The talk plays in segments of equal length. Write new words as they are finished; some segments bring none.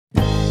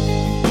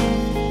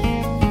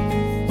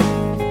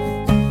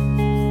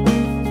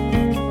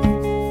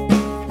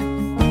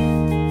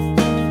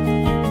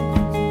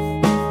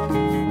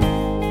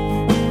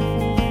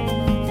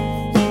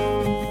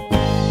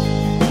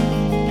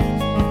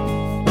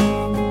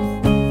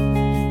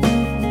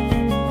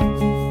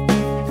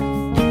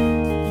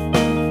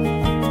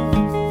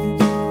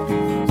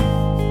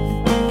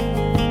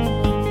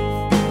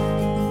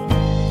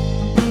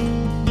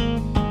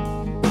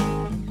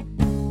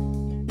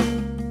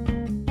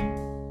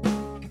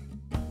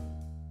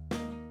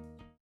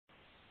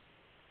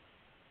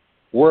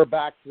We're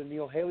back to the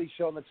Neil Haley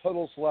Show on the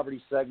Total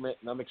Celebrity segment,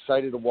 and I'm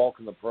excited to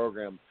welcome the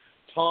program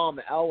Tom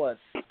Ellis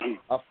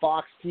of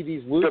Fox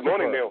TV's Lucifer. Good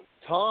morning, Neil.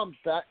 Tom,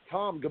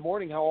 good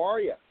morning. How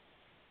are you?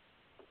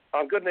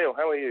 I'm good, Neil.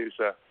 How are you,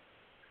 sir?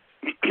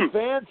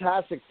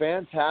 Fantastic.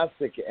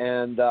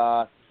 And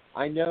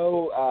I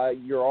know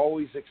you're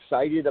always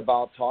excited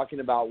about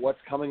talking about what's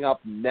coming up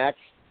next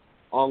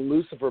on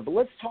Lucifer. But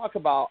let's talk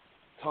about,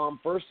 Tom,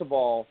 first of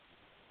all,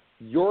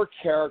 your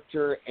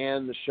character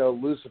and the show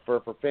Lucifer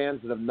for fans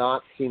that have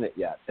not seen it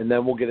yet. And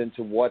then we'll get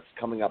into what's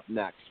coming up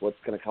next, what's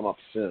going to come up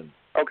soon.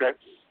 Okay,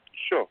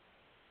 sure.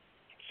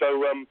 So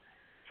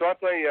I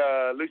play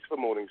Lucifer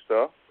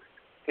Morningstar.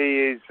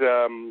 He is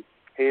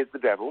the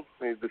devil.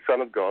 He is the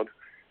son of God.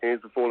 He is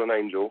the fallen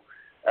angel.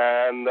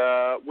 And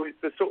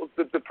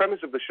the premise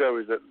of the show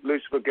is that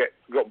Lucifer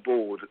got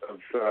bored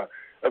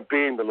of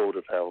being the Lord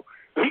of Hell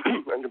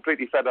and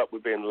completely fed up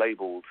with being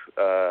labelled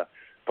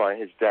by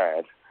his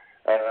dad.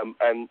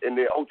 And in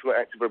the ultimate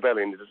act of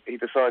rebellion, he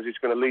decides he's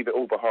going to leave it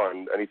all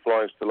behind, and he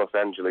flies to Los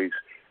Angeles,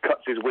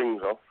 cuts his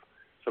wings off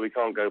so he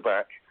can't go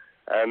back,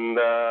 and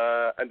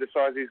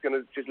decides he's going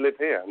to just live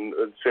here and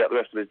see out the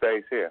rest of his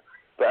days here.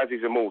 But as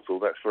he's immortal,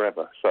 that's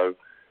forever. So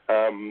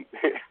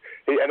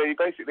he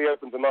basically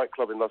opens a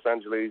nightclub in Los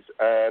Angeles,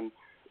 and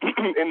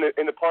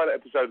in the pilot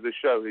episode of the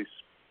show,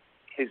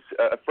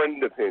 a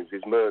friend of his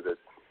is murdered,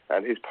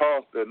 and his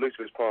path,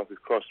 Lucifer's path, is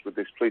crossed with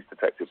this police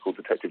detective called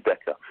Detective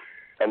Decker.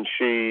 And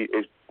she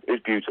is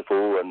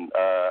beautiful, and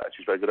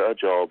she's very good at her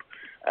job.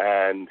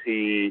 And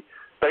he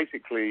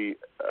basically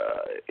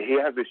he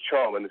has this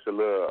charm and this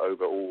allure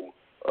over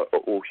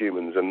all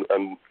humans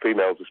and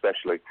females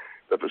especially.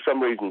 But for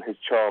some reason, his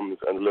charms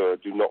and allure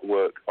do not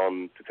work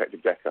on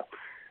Detective Decker.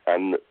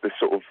 And this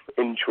sort of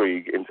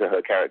intrigue into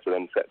her character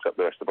then sets up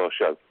the rest of our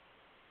show.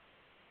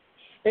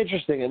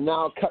 Interesting. And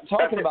now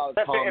talking about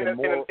Tom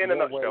in a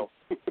nutshell.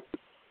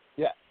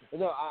 Yeah.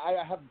 No,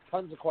 I have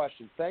tons of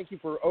questions. Thank you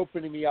for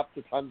opening me up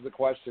to tons of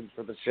questions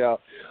for the show.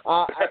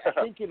 I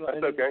think in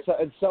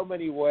so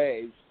many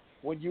ways,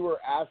 when you were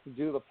asked to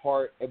do the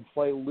part and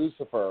play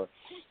Lucifer,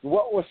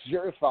 what was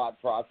your thought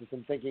process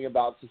in thinking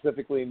about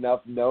specifically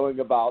enough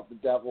knowing about the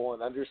devil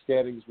and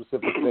understanding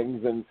specific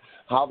things and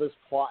how this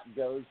plot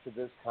goes to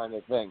this kind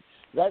of thing?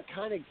 That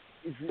kind of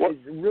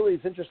really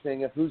is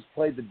interesting of who's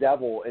played the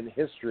devil in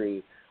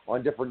history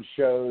on different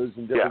shows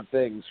and different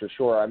things, for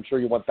sure. I'm sure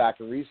you went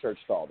back and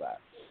researched all that.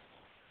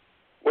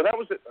 Well, that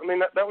was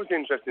the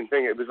interesting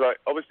thing. It was like,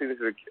 obviously, this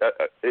is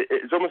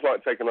it's almost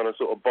like taking on a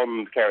sort of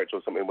Bond character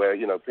or something where,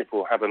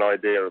 people have an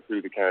idea of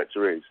who the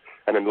character is,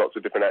 and then lots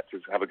of different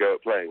actors have a go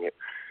at playing it.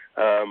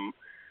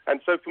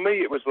 And so for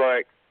me, it was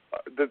like,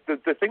 the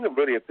thing that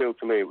really appealed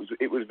to me,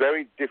 it was a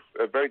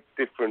very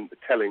different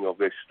telling of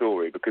this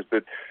story, because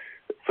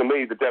for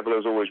me, the devil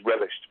has always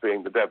relished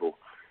being the devil.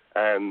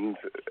 And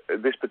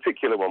this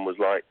particular one was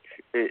like,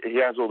 he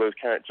has all those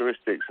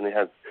characteristics and he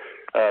has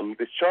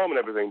this charm and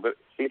everything, but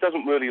he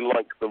doesn't really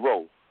like the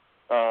role.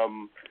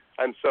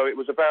 And so it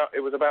was about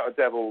a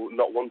devil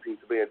not wanting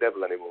to be a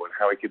devil anymore and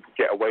how he could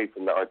get away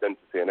from that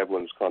identity, and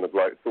everyone's kind of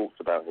like thoughts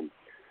about him.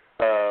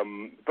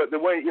 But the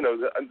way,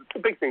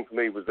 the big thing for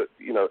me was that,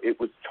 it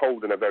was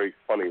told in a very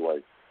funny way.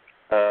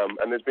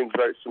 And there's been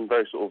some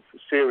very sort of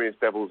serious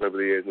devils over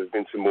the years, and there's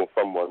been some more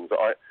fun ones.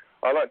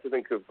 I like to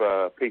think of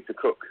Peter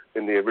Cook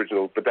in the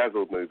original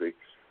Bedazzled movie,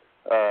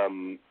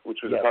 which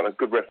was a kind of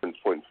good reference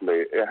point for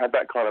me. It had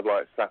that kind of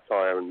like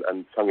satire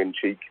and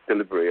tongue-in-cheek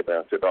delivery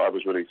about it that I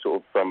was really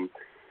sort of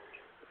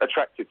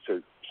attracted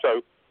to.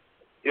 So,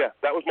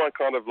 that was my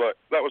kind of like,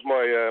 that was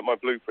my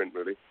blueprint,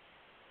 really.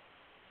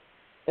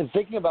 And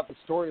thinking about the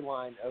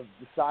storyline of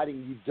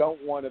deciding you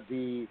don't want to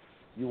be,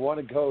 you want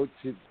to go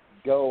to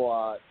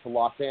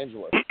Los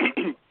Angeles,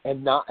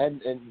 and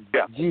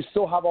do you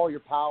still have all your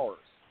powers,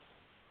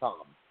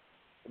 Tom,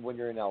 when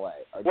you're in LA?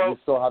 Or do you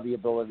still have the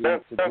ability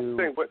to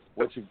do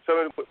what you...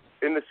 So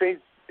in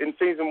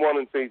season 1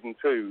 and season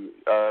 2,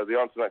 the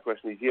answer to that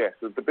question is yes.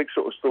 The big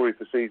sort of story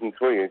for season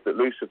 3 is that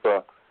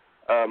Lucifer,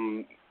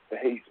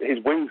 his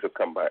wings have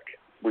come back.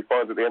 We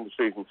find at the end of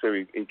season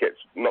 2, he gets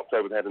knocked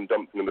over the head and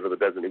dumped in the middle of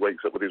the desert, and he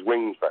wakes up with his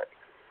wings back.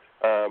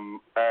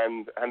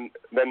 And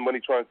then when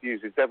he tries to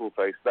use his devil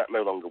face, that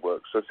no longer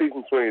works. So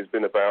season 3 has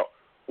been about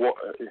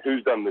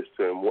who's done this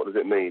to him, what does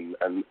it mean,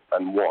 and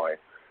why.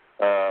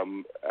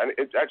 And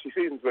it's actually,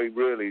 season 3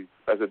 really,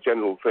 as a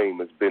general theme,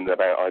 has been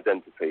about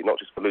identity, not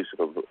just for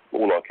Lucifer, but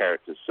all our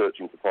characters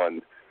searching to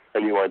find a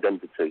new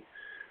identity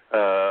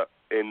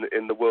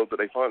in the world that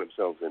they find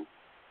themselves in.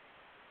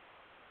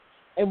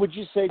 And would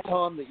you say,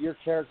 Tom, that your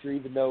character,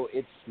 even though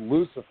it's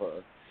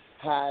Lucifer,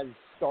 has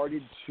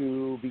started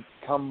to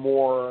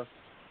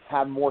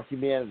have more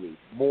humanity,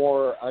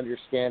 more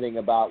understanding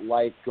about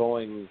life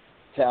going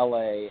to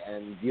LA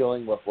and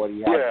dealing with what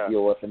he has to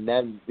deal with, and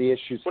then the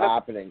issues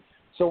happening?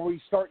 So are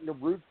we starting to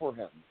root for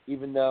him,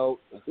 even though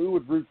who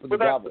would root for the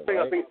devil? The thing,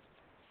 right? I think,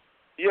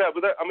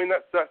 but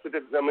that's the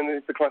difference. I mean,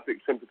 it's the classic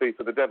sympathy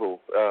for the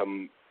devil,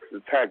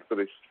 the tag for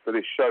this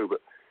show. But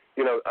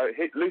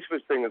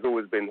Lucifer's thing has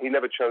always been he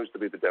never chose to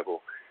be the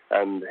devil,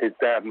 and his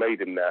dad made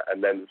him that.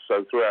 And then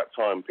so throughout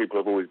time, people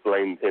have always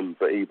blamed him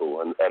for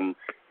evil, and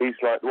he's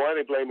like, why are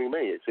they blaming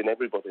me? It's in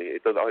everybody.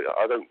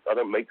 I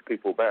don't make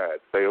people bad.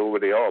 They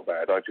already are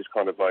bad. I just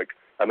kind of like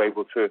am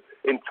able to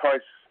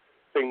entice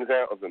things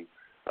out of them,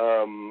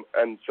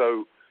 and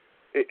so.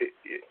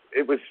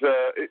 It was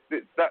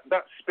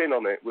that spin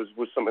on it was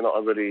something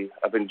that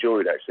I've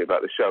enjoyed actually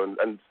about the show,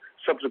 and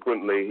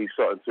subsequently he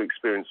started to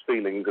experience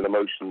feelings and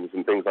emotions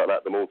and things like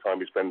that the more time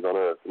he spends on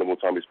Earth and the more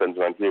time he spends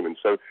around humans.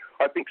 So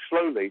I think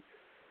slowly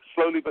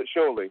but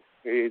surely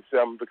he is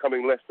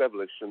becoming less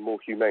devilish and more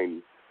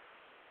humane.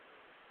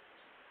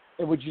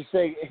 And would you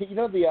say,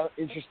 the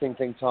interesting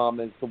thing, Tom,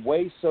 is the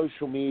way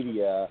social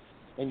media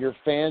and your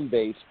fan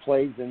base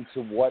plays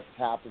into what's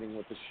happening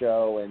with the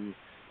show and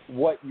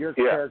what your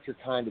character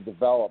kind of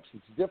develops.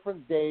 It's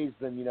different days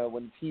than,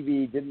 when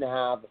TV didn't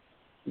have,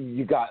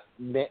 you got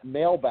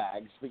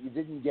mailbags, but you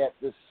didn't get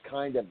this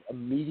kind of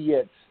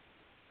immediate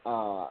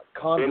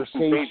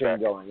conversation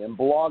going and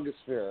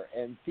blogosphere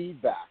and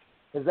feedback.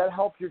 Does that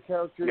help your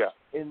characters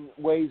in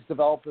ways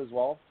develop as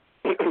well?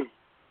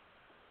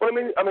 Well, I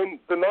mean,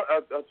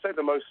 I'd say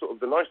the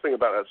nice thing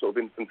about that sort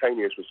of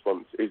instantaneous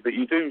response is that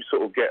you do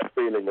sort of get a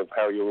feeling of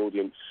how your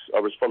audience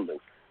are responding.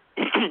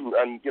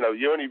 And,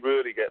 you only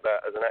really get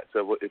that as an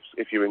actor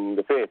if you're in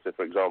the theatre,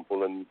 for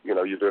example, and, you're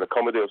doing a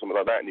comedy or something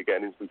like that and you get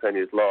an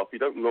instantaneous laugh. You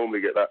don't normally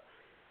get that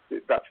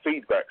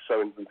feedback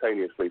so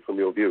instantaneously from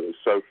your viewers.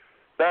 So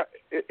that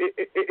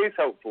it is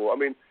helpful. I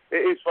mean,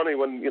 it is funny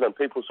when,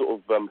 people sort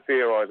of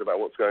theorise about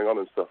what's going on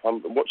and stuff.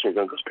 I'm watching it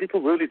going, because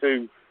people really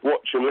do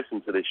watch and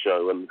listen to this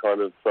show and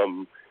kind of,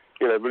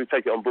 really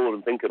take it on board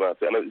and think about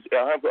it. And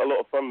I have got a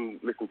lot of fun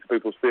listening to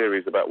people's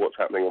theories about what's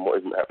happening and what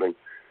isn't happening.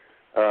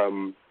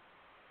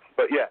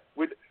 But yeah,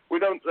 we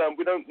don't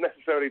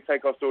necessarily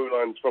take our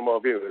storylines from our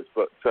viewers,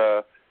 but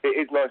it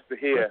is nice to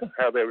hear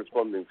how they're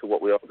responding to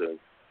what we are doing.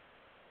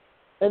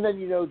 And then,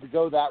 to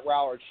go that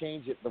route or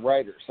change it, the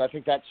writers. I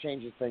think that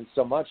changes things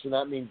so much, and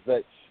that means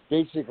that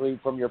basically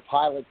from your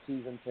pilot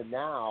season to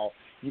now,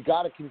 you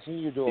got to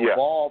continue to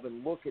evolve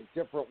and look at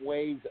different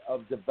ways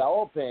of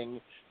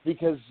developing,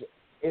 because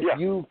if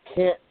you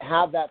can't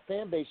have that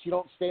fan base, you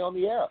don't stay on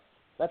the air.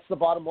 That's the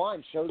bottom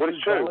line. Shows are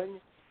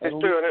going. It's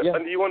true,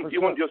 and you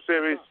want your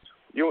series.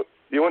 You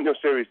want your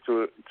series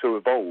to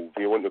evolve.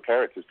 You want your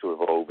characters to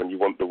evolve, and you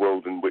want the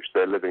world in which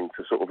they're living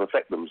to sort of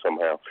affect them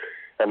somehow,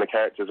 and the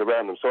characters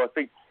around them. So I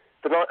think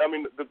tonight, I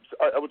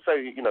would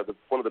say,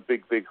 one of the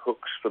big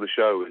hooks for the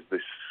show is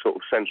this sort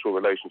of central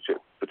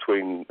relationship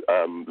between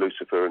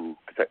Lucifer and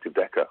Detective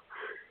Decker,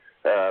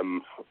 are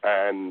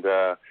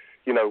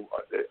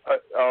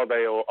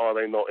they or are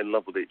they not in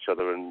love with each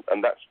other? And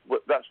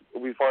that's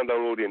we find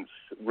our audience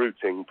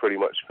rooting pretty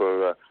much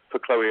for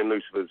Chloe and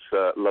Lucifer's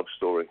love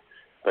story,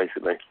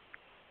 basically.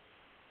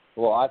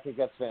 Well, I think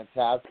that's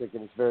fantastic,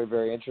 and it's very,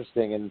 very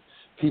interesting. And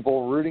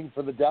people rooting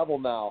for the devil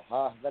now.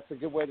 That's a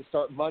good way to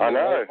start Monday. I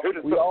know.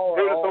 Right? We all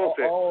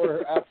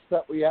are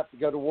upset we have to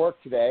go to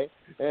work today,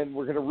 and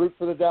we're going to root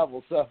for the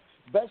devil. So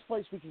best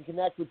place we can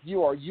connect with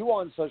you. Are you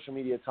on social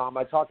media, Tom?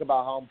 I talk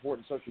about how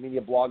important social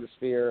media,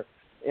 blogosphere,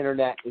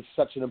 internet is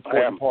such an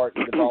important part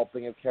in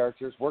developing of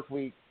characters. Where can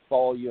we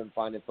follow you and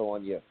find info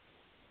on you?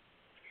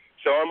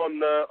 So I'm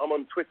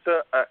on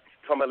Twitter at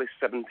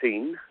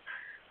TomEllis17.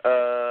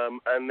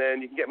 And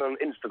then you can get me on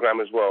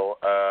Instagram as well,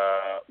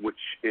 which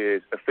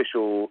is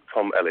official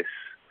Tom Ellis.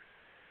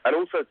 And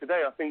also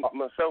today, I think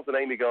myself and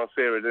Amy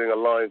Garcia are doing a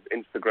live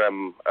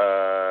Instagram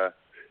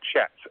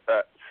chat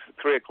at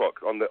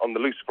 3:00 on the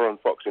Lucifer on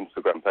Fox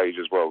Instagram page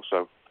as well.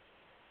 So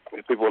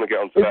if people want to get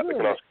onto that, they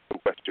can ask some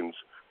questions.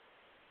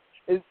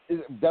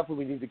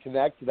 Definitely we need to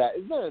connect to that.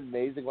 Isn't that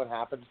amazing what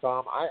happens,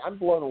 Tom? I'm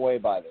blown away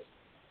by this.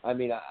 I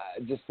mean,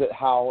 just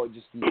how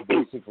you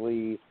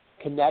basically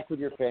connect with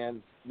your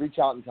fans, reach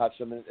out and touch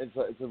them.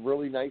 It's a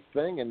really nice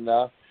thing, and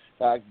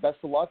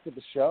best of luck with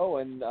the show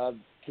and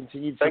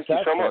continued success.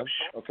 Thank you so much.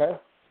 Okay?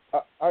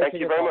 All right,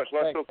 thank you very much.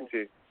 Nice talking to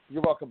you.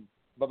 You're welcome.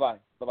 Bye-bye.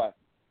 Bye-bye.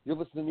 You're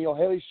listening to Neil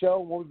Haley Show,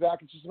 and we'll be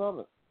back in just a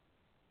moment.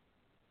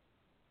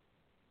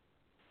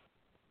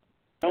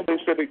 They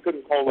said they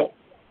couldn't call up.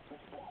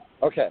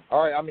 Okay.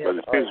 All right, I'm here.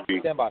 All right,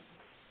 stand by.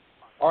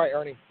 All right,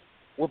 Ernie.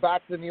 We're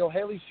back to the Neil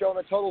Haley Show in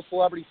the Total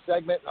Celebrity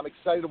segment. I'm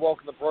excited to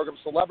welcome to the program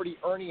Celebrity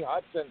Ernie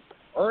Hudson.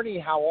 Ernie,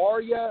 how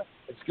are you?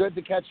 It's good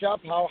to catch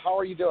up. How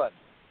are you doing?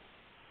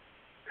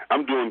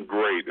 I'm doing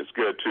great. It's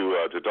good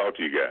to talk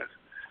to you guys.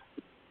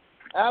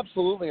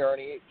 Absolutely,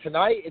 Ernie.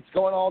 Tonight, it's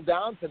going all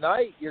down.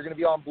 Tonight, you're going to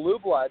be on Blue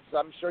Bloods.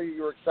 I'm sure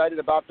you were excited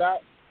about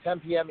that. 10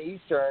 p.m.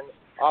 Eastern,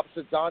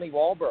 opposite Donnie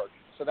Wahlberg.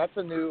 So that's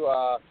a new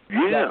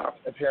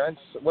appearance.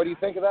 What do you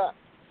think of that?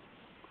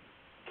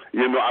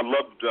 I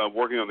loved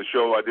working on the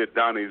show. I did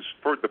Donnie's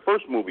the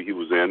first movie he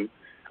was in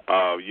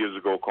years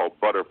ago called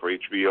Butter for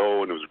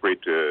HBO, and it was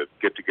great to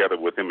get together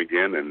with him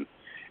again and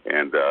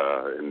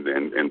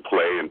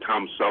play. And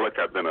Tom Selleck,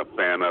 I've been a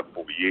fan of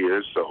for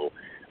years. So,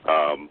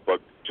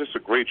 but just a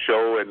great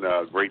show and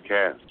a great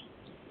cast.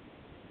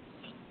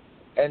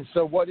 And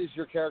so, what is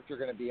your character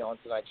going to be on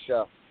tonight's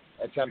show?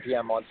 at 10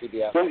 p.m. on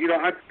CBS?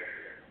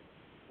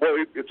 Well,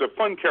 it's a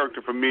fun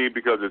character for me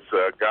because it's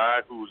a guy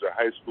who's a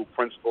high school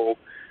principal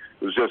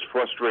who's just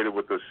frustrated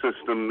with the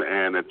system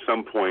and at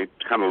some point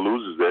kind of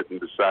loses it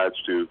and decides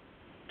to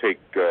take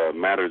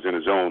matters in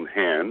his own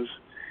hands,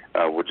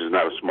 which is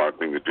not a smart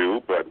thing to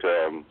do. But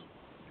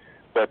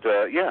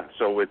yeah,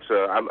 so it's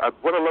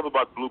what I love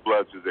about Blue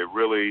Bloods is they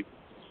really,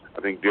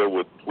 I think, deal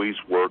with police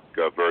work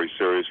very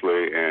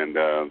seriously, and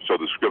so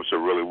the scripts are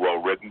really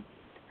well written.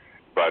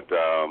 But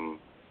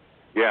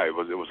yeah, it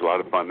was a lot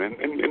of fun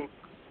and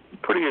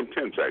pretty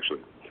intense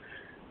actually.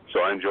 So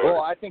I enjoyed it.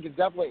 Well, I think it's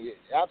definitely,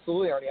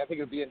 absolutely, Ernie. I think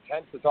it would be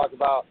intense to talk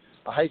about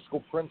a high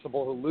school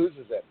principal who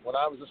loses it. When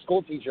I was a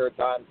school teacher at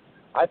times,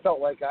 I felt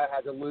like I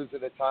had to lose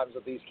it at times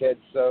with these kids.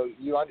 So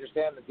you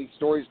understand that these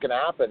stories can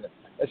happen,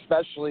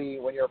 especially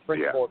when you're a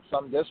principal at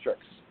some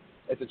districts.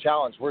 It's a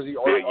challenge. Are you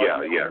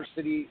an inner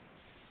city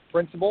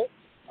principal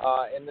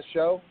in the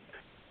show?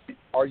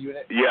 Are you in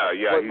it? Yeah.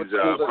 He's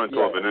a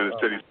principal of an inner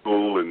city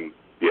school, and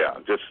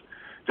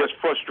just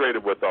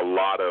frustrated with a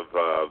lot of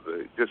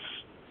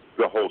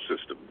the whole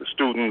system, the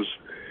students,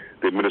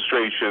 the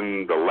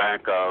administration, the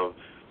lack of,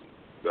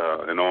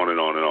 and on and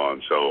on and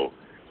on. So,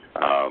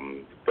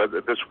 but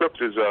the script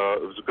it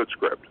was a good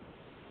script.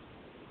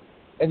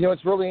 And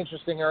what's really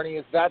interesting, Ernie,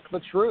 is that's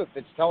the truth.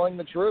 It's telling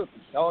the truth.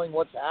 It's telling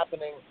what's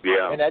happening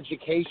in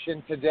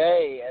education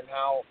today and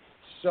how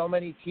so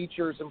many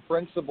teachers and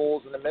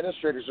principals and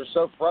administrators are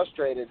so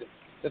frustrated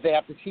that they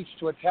have to teach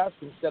to a test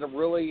instead of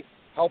really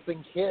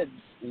helping kids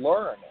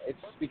learn. It's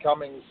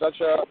becoming such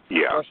a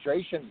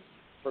frustration,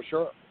 for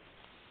sure.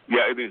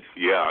 Yeah, it is.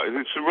 Yeah,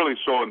 it's really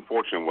so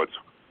unfortunate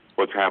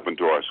what's happened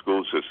to our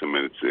school system,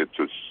 and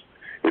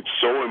it's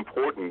so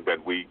important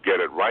that we get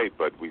it right,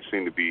 but we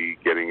seem to be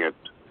getting it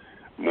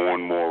more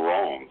and more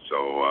wrong. So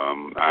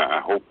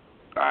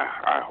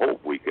I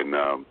hope we can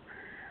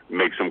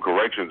make some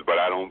corrections, but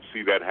I don't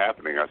see that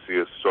happening. I see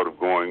us sort of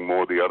going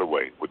more the other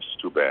way, which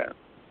is too bad.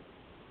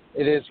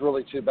 It is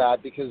really too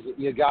bad because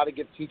you got to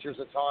give teachers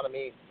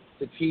autonomy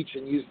to teach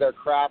and use their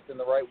craft in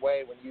the right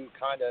way. When you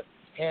kind of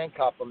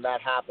handcuff them,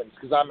 that happens,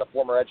 because I'm a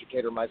former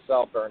educator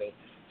myself, Ernie.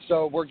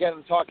 So we're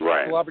getting to talk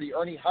to celebrity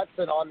Ernie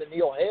Hudson on the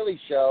Neil Haley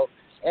Show,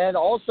 and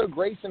also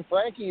Grace and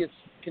Frankie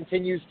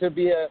continues to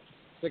be a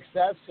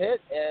success hit,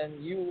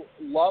 and you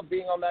love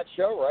being on that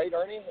show, right,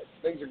 Ernie?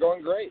 Things are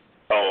going great.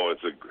 Oh,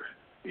 it's a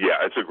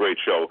great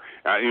show.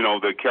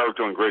 The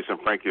character in Grace and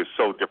Frankie is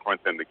so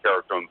different than the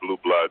character in Blue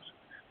Bloods,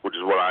 which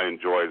is what I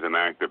enjoy as an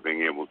actor,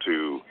 being able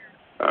to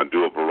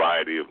do a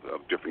variety of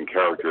different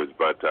characters.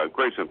 But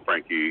Grace and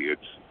Frankie,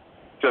 it's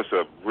just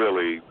a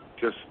really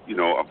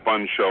a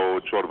fun show.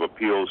 It sort of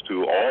appeals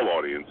to all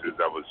audiences.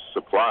 I was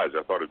surprised.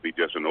 I thought it'd be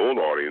just an old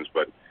audience,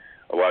 but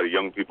a lot of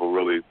young people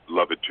really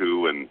love it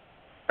too. And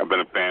I've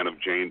been a fan of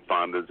Jane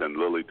Fonda's and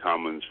Lily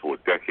Tomlin's for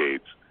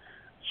decades.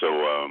 So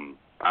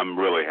I'm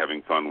really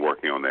having fun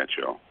working on that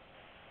show.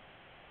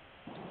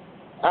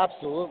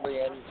 Absolutely,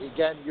 and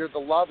again, you're the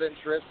love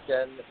interest,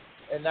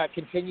 and that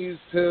continues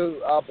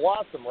to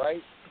blossom,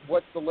 right?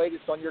 What's the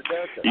latest on your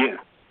character? Yeah.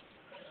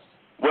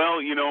 Well,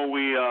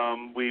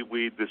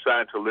 we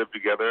decide to live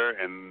together,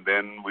 and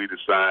then we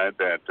decide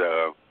that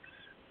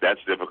that's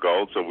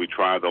difficult, so we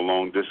try the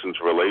long-distance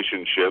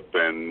relationship,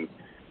 and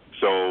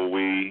so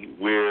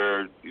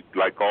we're,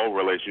 like all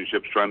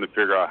relationships, trying to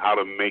figure out how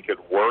to make it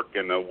work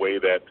in a way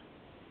that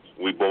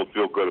we both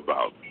feel good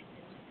about.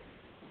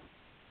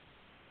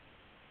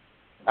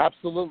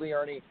 Absolutely,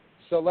 Ernie.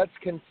 So let's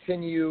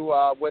continue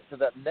with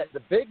the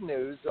big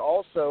news.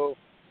 Also,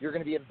 you're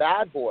going to be in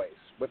Bad Boys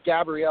with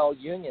Gabrielle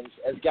Union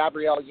as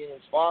Gabrielle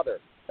Union's father.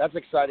 That's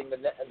exciting. The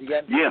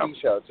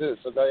NBC show too.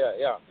 So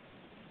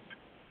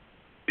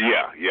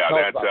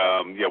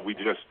Yeah. We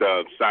just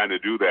signed to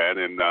do that,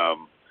 and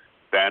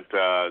that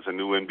is a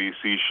new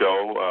NBC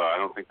show. I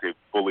don't think they've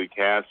fully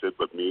cast it,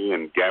 but me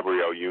and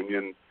Gabrielle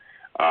Union.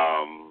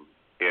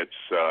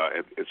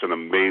 It's an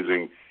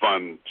amazing,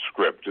 fun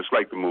script, just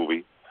like the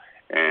movie,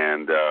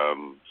 and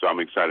so I'm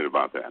excited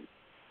about that.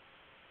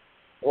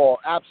 Well,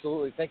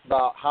 absolutely. Think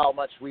about how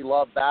much we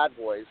love Bad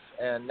Boys,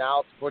 and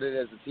now to put it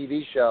as a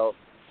TV show,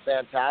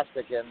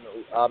 fantastic, and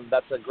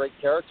that's a great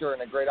character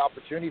and a great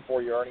opportunity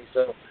for you, Ernie.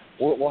 So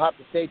we'll have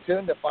to stay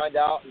tuned to find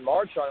out in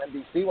March on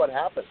NBC what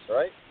happens,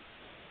 right?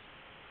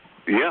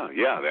 Yeah.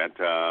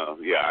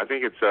 I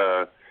think it's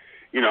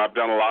I've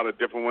done a lot of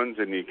different ones,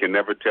 and you can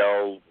never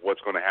tell what's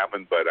going to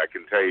happen. But I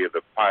can tell you,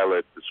 the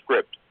pilot, the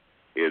script,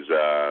 is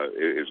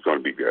going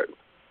to be good.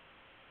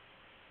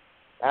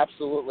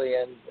 Absolutely,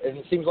 and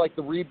it seems like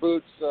the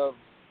reboots of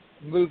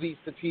movies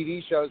to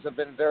TV shows have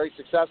been very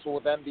successful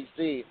with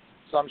NBC.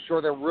 So I'm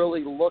sure they're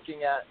really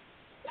looking at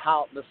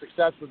how the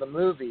success of the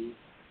movie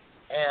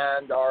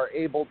and are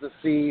able to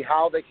see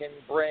how they can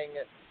bring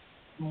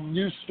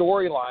new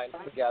storylines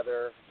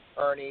together,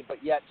 Ernie,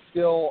 but yet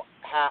still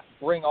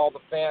bring all the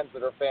fans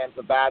that are fans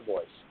of Bad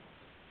Boys.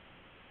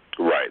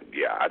 Right.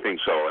 Yeah, I think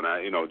so. And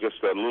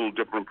just a little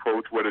different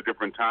approach with a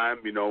different time,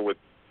 with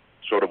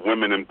sort of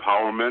women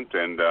empowerment,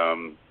 and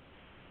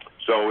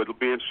so it'll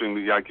be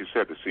interesting, like you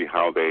said, to see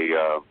how they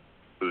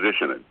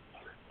position it.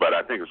 But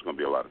I think it's going to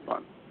be a lot of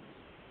fun.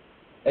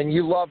 And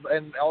you love,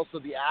 and also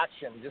the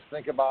action. Just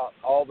think about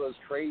all those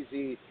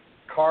crazy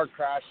car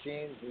crash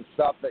scenes and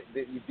stuff that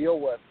you deal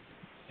with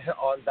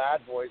on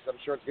Bad Boys. I'm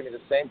sure it's going to be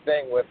the same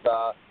thing with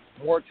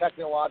more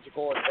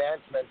technological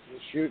advancements and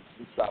shoots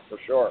and stuff, for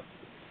sure.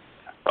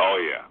 Oh,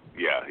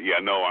 yeah.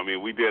 No, I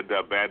mean, we did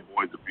Bad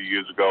Boys a few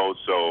years ago,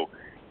 so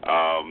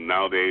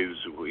nowadays,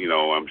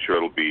 I'm sure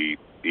it'll be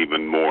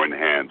even more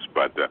enhanced,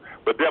 but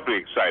definitely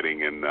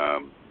exciting, and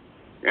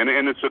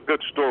it's a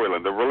good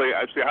storyline.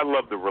 I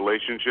love the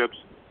relationships.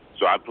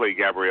 So I play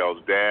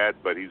Gabrielle's dad,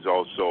 but he's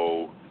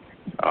also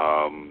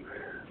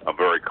a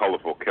very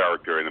colorful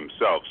character in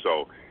himself.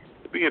 So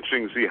it'd be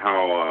interesting to see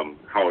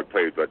how it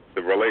plays, but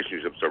the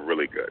relationships are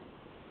really good.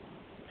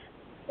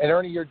 And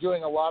Ernie, you're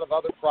doing a lot of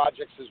other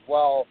projects as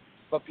well,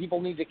 but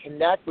people need to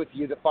connect with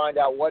you to find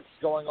out what's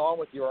going on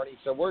with you, Ernie.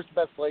 So where's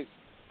the best place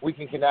we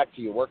can connect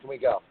to you? Where can we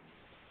go?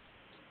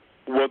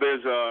 Well,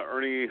 there's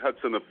Ernie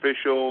Hudson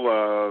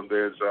Official.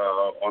 There's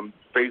on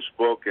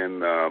Facebook,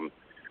 and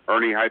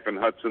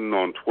Ernie-Hudson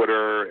on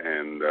Twitter,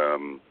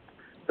 and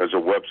there's a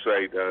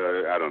website.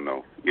 I don't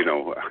know.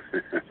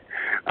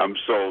 I'm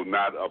so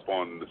not up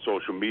on the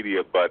social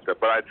media, but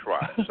I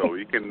try. So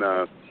you can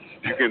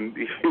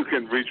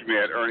reach me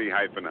at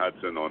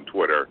Ernie-Hudson on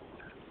Twitter,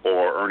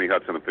 or Ernie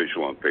Hudson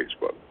Official on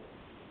Facebook.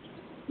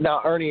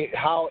 Now, Ernie,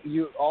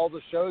 all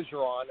the shows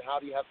you're on, how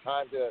do you have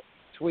time to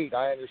tweet?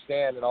 I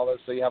understand, and all those.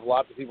 So you have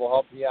lots of people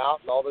helping you out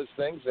and all those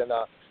things. And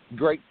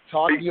great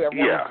talking to you.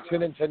 Everyone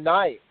tune in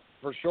tonight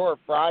for sure.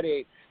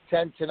 Friday,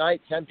 10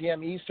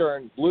 p.m.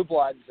 Eastern, Blue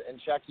Bloods, and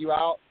check you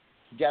out.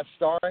 Guest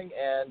starring,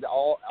 and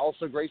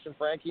also Grace and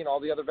Frankie and all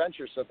the other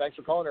ventures. So thanks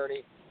for calling,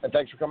 Ernie, and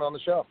thanks for coming on the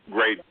show.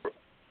 Great.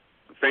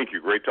 Thank you.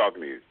 Great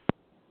talking to you.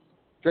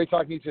 Great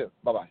talking to you, too.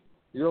 Bye-bye.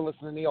 You're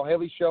listening to Neil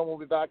Haley Show, and we'll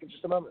be back in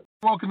just a moment.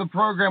 Welcome to the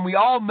program. We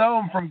all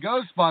know him from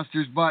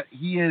Ghostbusters, but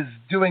he is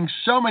doing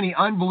so many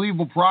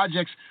unbelievable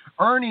projects.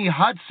 Ernie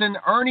Hudson.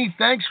 Ernie,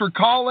 thanks for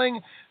calling.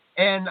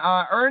 And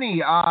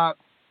Ernie,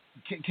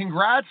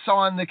 congrats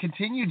on the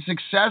continued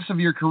success of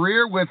your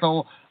career with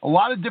a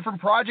lot of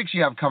different projects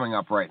you have coming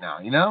up right now,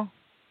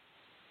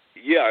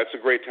 Yeah, it's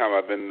a great time.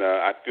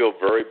 I feel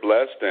very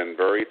blessed and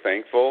very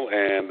thankful,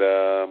 and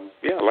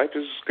life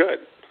is good.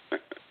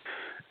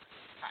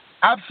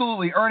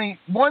 Absolutely, Ernie.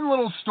 One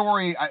little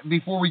story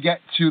before we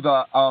get to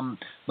the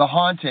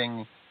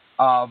haunting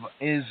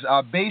is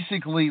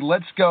basically,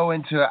 let's go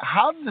into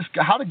how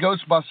did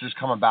Ghostbusters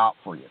come about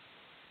for you?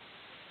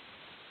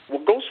 Well,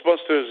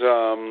 Ghostbusters,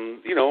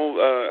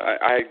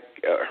 I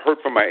heard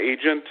from my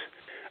agent.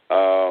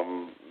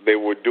 They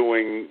were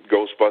doing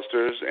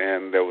Ghostbusters,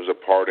 and there was a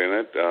part in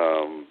it,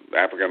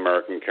 African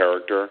American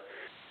character.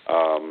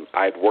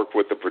 I'd worked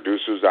with the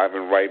producers,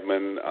 Ivan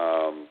Reitman,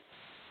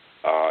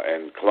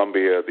 and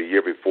Columbia the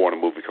year before in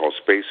a movie called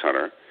Space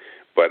Hunter.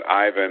 But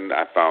Ivan,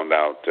 I found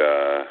out,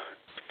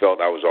 felt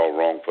I was all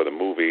wrong for the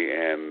movie,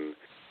 and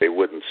they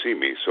wouldn't see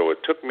me. So it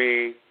took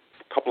me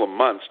a couple of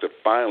months to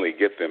finally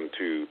get them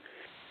to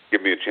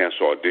give me a chance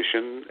to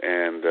audition,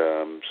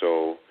 and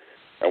so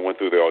I went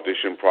through the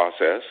audition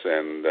process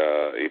and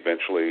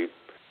eventually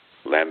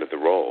landed the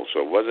role. So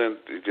it wasn't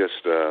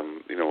just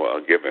a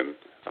given.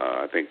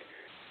 I think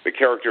the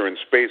character in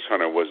Space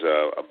Hunter was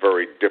a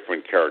very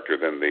different character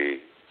than the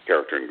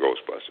character in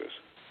Ghostbusters.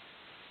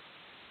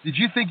 Did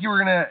you think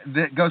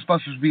that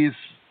Ghostbusters would be as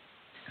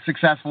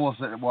successful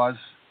as it was,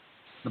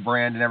 the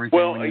brand and everything?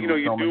 Well, you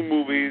do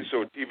movies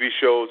or TV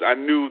shows. I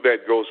knew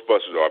that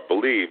Ghostbusters, or I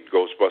believed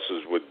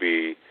Ghostbusters would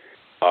be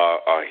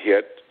a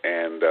hit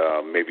and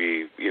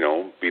maybe,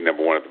 be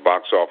number one at the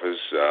box office,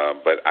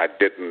 but I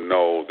didn't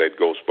know that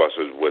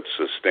Ghostbusters would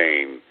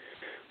sustain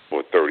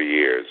for 30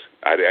 years.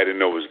 I didn't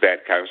know it was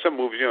that kind of. Some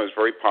movies, it's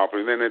very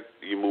popular, and then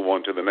you move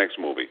on to the next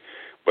movie.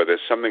 But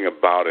there's something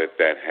about it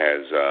that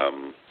has,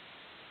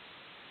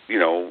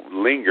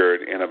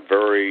 lingered in a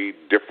very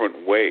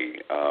different way.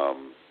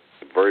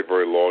 Very,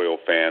 very loyal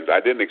fans. I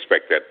didn't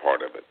expect that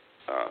part of it,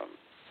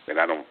 and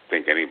I don't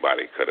think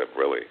anybody could have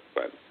really.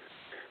 But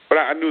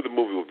I knew the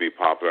movie would be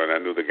popular, and I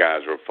knew the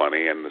guys were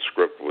funny, and the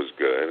script was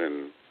good,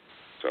 and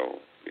so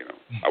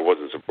I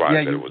wasn't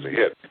surprised that it was a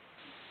hit.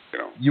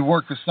 You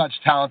work with such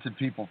talented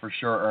people, for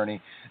sure, Ernie.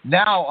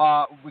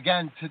 Now,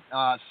 again,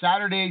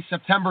 Saturday,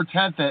 September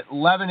 10th at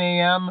 11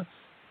 a.m.,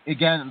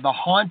 again, The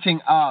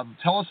Haunting of.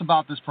 Tell us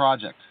about this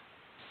project.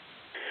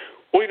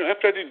 Well,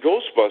 after I did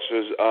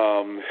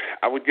Ghostbusters,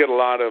 I would get a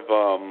lot of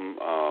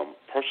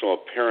personal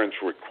appearance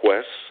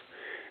requests.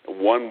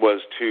 One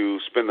was to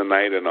spend the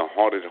night in a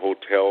haunted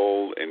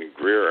hotel in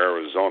Greer,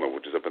 Arizona,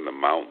 which is up in the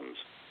mountains.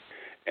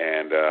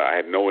 And I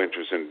had no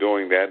interest in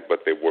doing that, but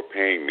they were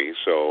paying me,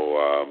 so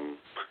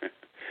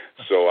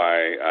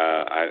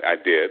I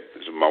did.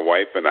 So my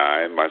wife and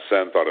I and my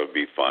son thought it would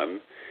be fun.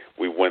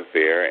 We went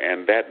there,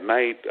 and that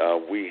night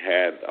we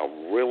had a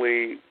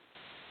really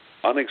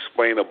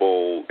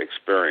unexplainable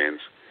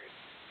experience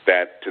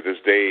that to this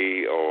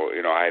day,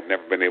 I had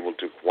never been able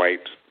to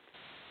quite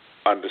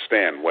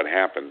understand what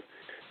happened.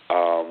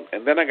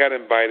 And then I got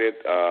invited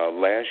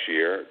last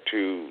year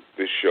to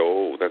this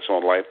show that's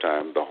on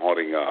Lifetime, The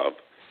Haunting of,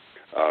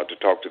 to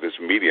talk to this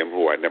medium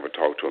who I'd never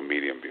talked to a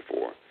medium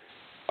before.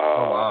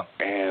 Wow.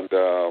 And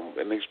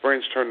the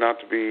experience turned out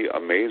to be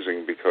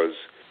amazing because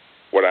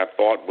what I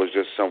thought was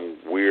just some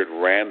weird,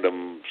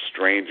 random,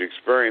 strange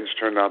experience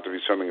turned out to be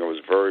something that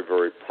was very,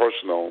 very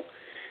personal.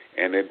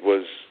 And it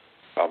was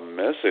a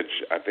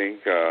message, I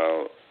think,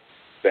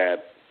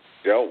 that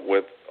dealt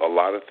with a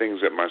lot of things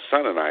that my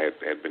son and I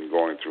had been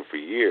going through for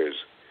years.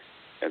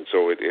 And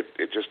so it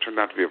just turned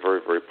out to be a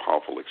very, very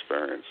powerful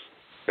experience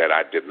that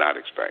I did not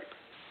expect.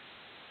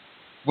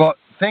 Well,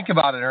 think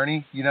about it,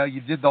 Ernie. You know,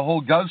 you did the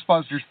whole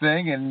Ghostbusters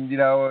thing, and you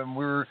know,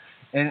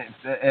 and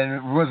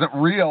it wasn't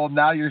real.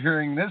 Now you're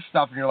hearing this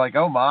stuff, and you're like,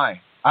 oh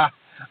my,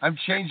 I'm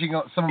changing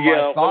some of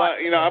my thoughts.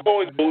 Well, I've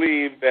always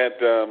believed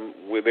that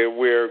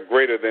we're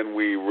greater than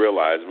we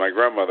realize. My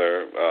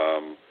grandmother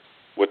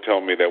would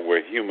tell me that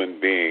we're human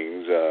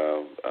beings.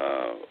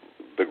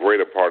 The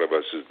greater part of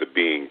us is the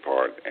being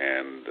part,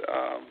 and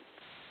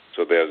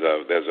so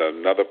there's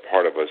another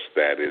part of us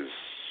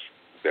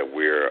that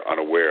we're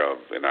unaware of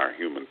in our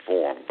human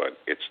form, but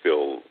it's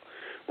still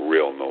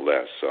real, no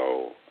less.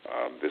 So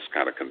this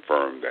kind of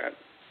confirmed that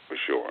for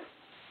sure.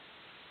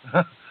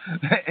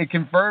 It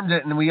confirmed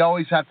it, and we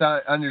always have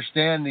to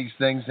understand these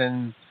things,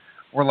 and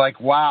we're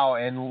like, wow,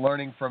 and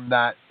learning from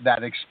that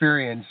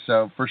experience.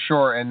 So for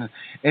sure, and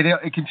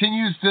it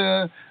continues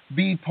to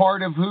be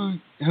part of who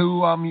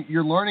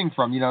you're learning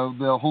from. You know,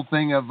 the whole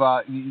thing of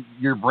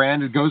your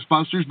brand of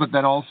Ghostbusters, but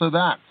then also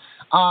that.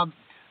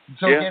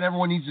 Again,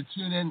 everyone needs to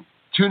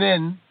tune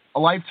in a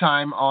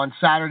Lifetime on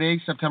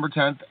Saturday, September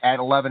 10th at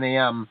 11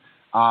 a.m.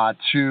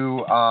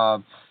 To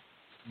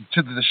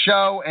the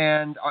show.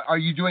 And are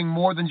you doing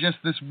more than just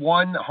this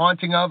one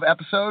Haunting of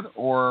episode,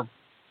 or?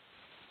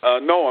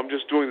 No, I'm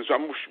just doing this.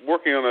 I'm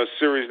working on a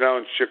series now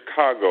in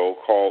Chicago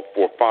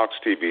for Fox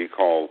TV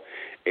called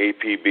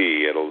APB.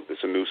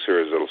 It's a new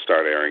series that'll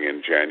start airing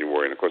in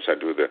January. And, of course, I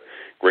do the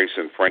Grace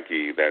and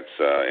Frankie that's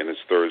in its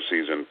third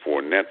season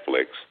for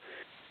Netflix.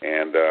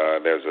 And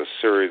there's a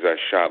series I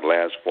shot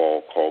last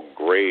fall called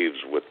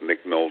Graves with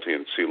Nick Nolte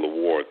and Celia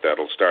Ward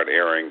that'll start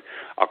airing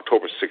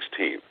October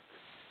 16th.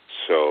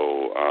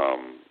 So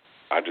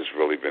I've just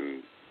really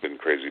been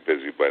crazy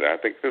busy. But I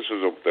think the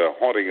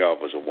Haunting of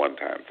was a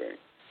one-time thing.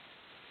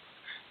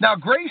 Now,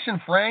 Grace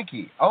and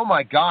Frankie, oh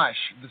my gosh,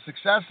 the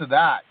success of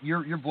that,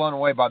 you're blown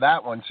away by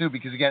that one too,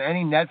 because again,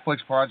 any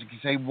Netflix project you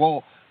say,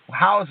 well,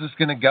 how is this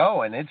going to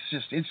go? And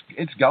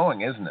it's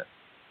going, isn't it?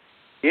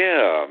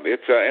 Yeah,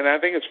 it's and I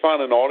think it's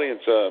found an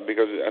audience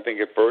because I think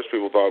at first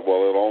people thought,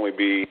 well, it'll only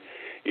be,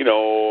 an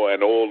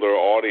older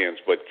audience,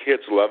 but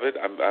kids love it.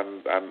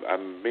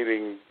 I'm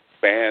meeting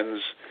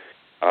fans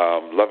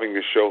loving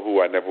the show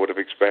who I never would have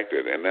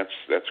expected, and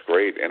that's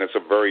great. And it's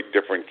a very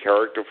different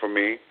character for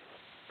me.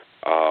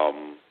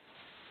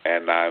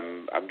 And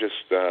I'm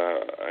just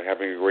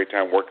having a great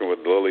time working with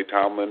Lily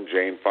Tomlin,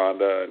 Jane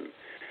Fonda, and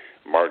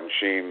Martin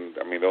Sheen.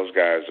 I mean, those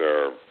guys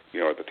are,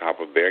 at the top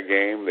of their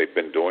game. They've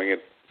been doing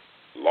it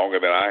longer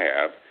than I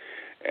have,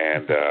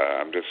 and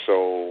I'm just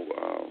so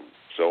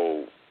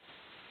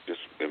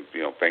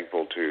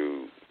thankful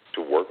to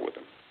work with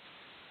them.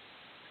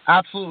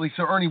 Absolutely.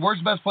 So, Ernie, where's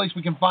the best place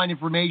we can find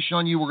information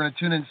on you? We're going to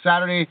tune in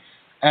Saturday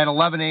at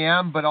 11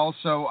 a.m., but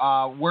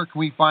also where can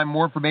we find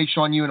more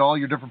information on you and all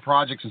your different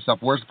projects and stuff?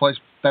 Where's the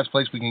best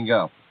place we can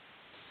go?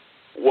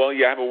 Well,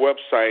 yeah, I have a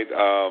website.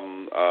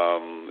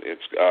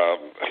 It's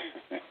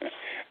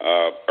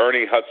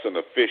Ernie Hudson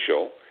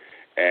Official,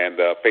 and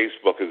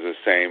Facebook is the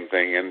same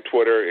thing, and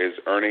Twitter is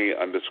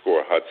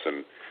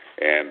Ernie_Hudson.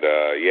 And,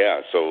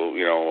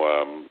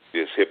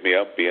 just hit me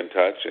up, be in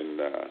touch, and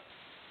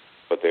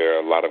but there are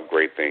a lot of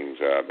great things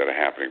that are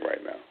happening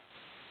right now.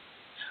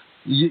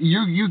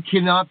 You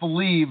cannot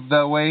believe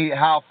the way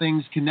how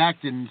things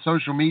connect in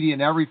social media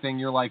and everything.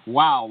 You're like,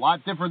 wow, a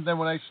lot different than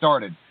when I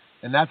started.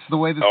 And that's the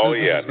way this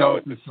business is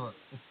going.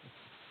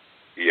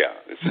 Yeah,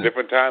 it's a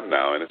different time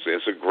now, and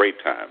it's a great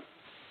time.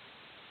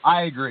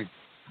 I agree.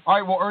 All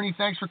right, well, Ernie,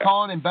 thanks for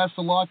calling, and best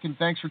of luck, and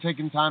thanks for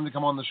taking time to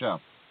come on the show.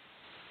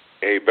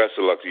 Hey, best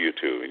of luck to you,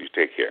 too, and you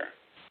take care.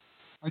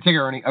 All right, take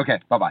care, Ernie. Okay,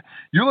 bye-bye.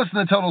 You're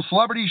listening to Total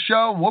Celebrity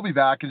Show, and we'll be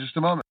back in just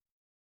a moment.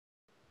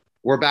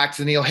 We're back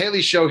to the Neil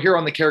Haley Show here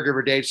on the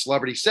Caregiver Dave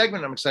Celebrity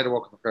segment. I'm excited to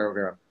welcome the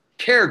program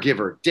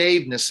Caregiver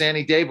Dave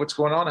Nassaney. Dave, what's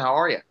going on? How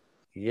are you?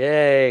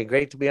 Yay,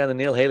 great to be on the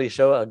Neil Haley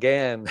Show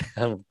again.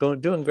 I'm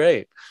doing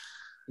great.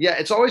 Yeah,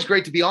 it's always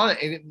great to be on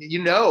it. And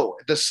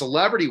the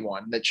celebrity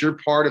one, that you're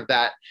part of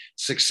that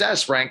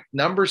success, ranked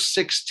number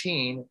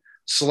 16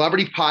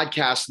 celebrity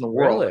podcast in the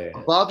world, really?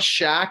 Above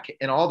Shaq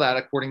and all that,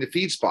 according to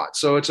FeedSpot.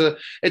 So it's a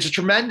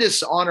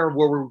tremendous honor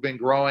where we've been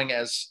growing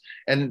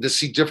and to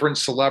see different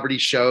celebrity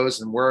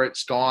shows and where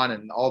it's gone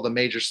and all the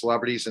major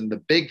celebrities and the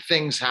big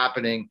things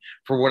happening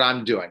for what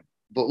I'm doing.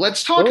 But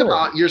let's talk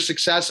about your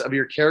success of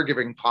your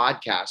caregiving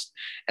podcast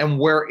and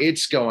where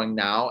it's going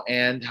now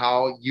and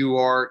how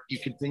you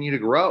continue to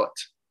grow it.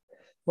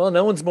 Well,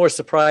 no one's more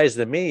surprised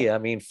than me. I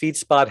mean,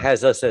 FeedSpot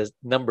has us as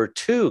number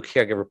 2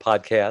 caregiver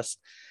podcast.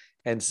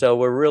 And so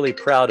we're really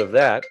proud of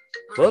that.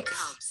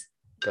 Whoops.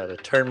 Got to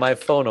turn my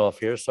phone off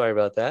here. Sorry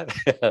about that.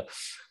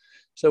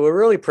 So we're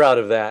really proud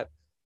of that.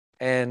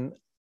 And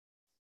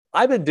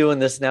I've been doing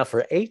this now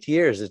for 8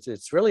 years.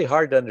 It's really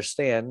hard to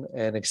understand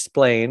and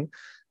explain,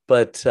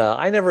 but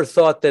I never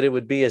thought that it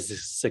would be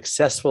as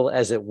successful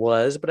as it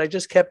was, but I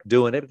just kept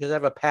doing it because I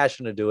have a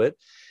passion to do it.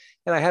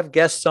 And I have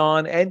guests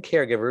on and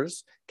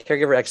caregivers,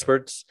 caregiver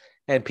experts,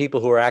 and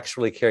people who are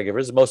actually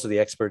caregivers. Most of the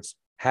experts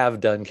have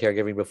done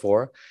caregiving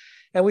before.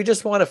 And we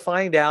just want to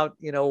find out,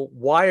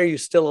 why are you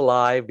still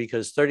alive?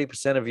 Because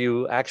 30% of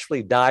you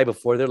actually die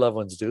before their loved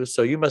ones do.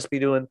 So you must be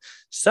doing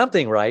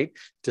something right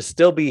to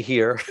still be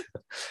here.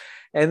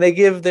 And they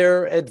give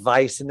their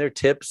advice and their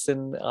tips.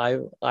 And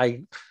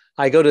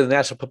I go to the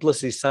National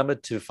Publicity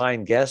Summit to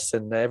find guests.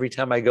 And every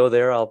time I go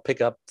there, I'll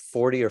pick up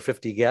 40 or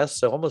 50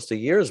 guests. So almost a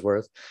year's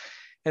worth.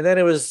 And then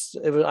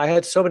I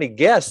had so many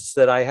guests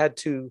that I had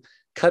to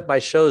cut my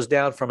shows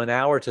down from an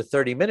hour to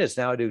 30 minutes.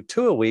 Now I do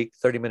 2 a week,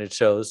 30-minute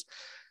shows,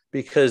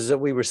 because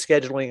we were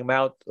scheduling them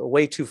out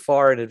way too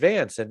far in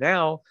advance. And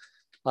now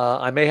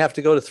I may have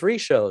to go to 3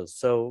 shows.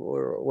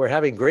 So we're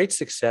having great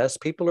success.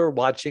 People are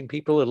watching,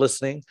 people are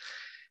listening,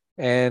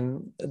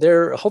 and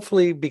they're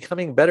hopefully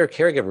becoming better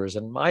caregivers.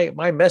 And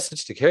my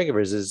message to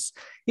caregivers is,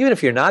 even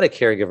if you're not a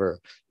caregiver,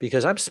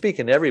 because I'm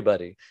speaking to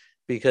everybody,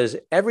 because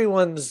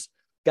everyone's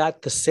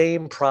got the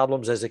same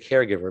problems as a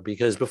caregiver,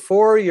 because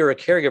before you're a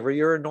caregiver,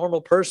 you're a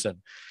normal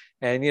person.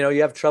 And, you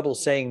have trouble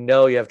saying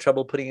no, you have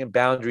trouble putting in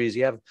boundaries,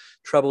 you have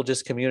trouble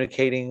just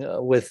communicating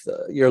with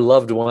your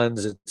loved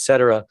ones, et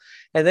cetera.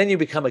 And then you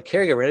become a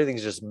caregiver,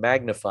 everything's just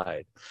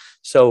magnified.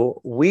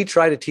 So we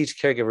try to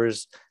teach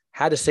caregivers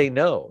how to say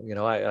no.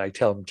 I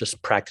tell them,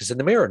 just practice in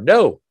the mirror.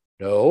 No,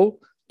 no,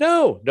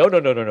 no, no, no,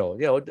 no, no,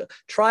 no.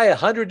 Try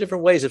 100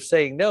 different ways of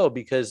saying no,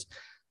 because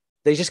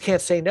they just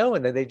can't say no.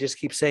 And then they just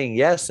keep saying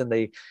yes. And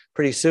they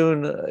pretty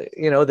soon,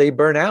 they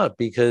burn out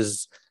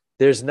because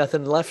there's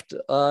nothing left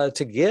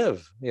to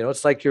give.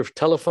 It's like your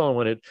telephone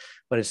when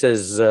it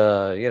says,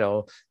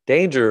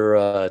 danger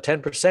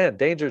 10%,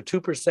 danger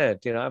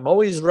 2%. I'm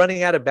always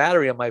running out of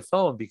battery on my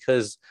phone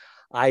because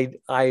I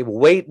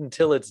wait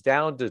until it's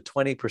down to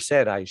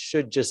 20%. I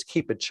should just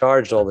keep it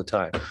charged all the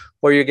time.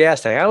 Or your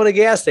gas tank. I own a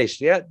gas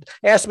station. Yeah,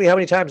 ask me how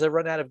many times I've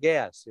run out of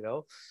gas.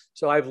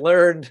 So I've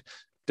learned,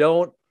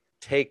 don't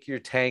take your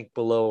tank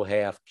below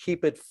half.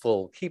 Keep it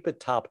full. Keep it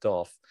topped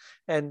off.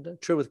 And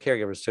true with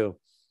caregivers too.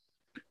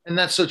 And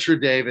that's so true,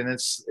 Dave. And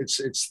it's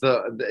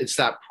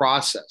that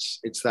process.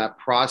 It's that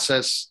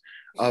process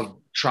of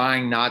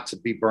trying not to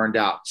be burned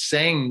out,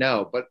 saying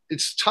no. But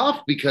it's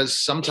tough because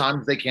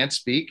sometimes they can't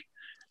speak,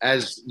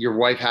 as your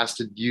wife has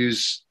to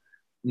use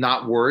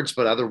not words,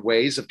 but other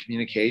ways of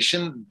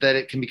communication, that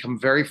it can become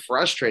very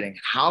frustrating.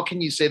 How can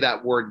you say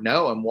that word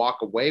no and walk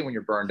away when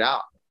you're burned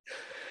out?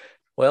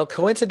 Well,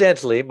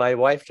 coincidentally, my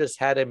wife just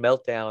had a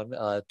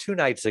meltdown 2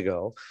 nights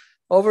ago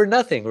over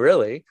nothing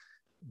really.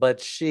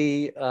 But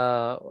she,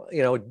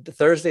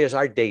 Thursday is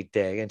our date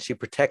day, and she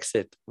protects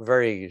it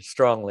very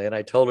strongly. And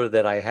I told her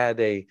that I had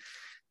a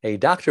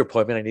doctor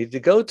appointment I needed to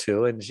go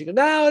to. And she goes,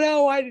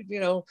 no, why did,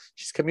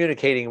 she's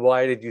communicating,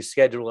 why did you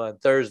schedule on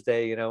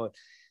Thursday,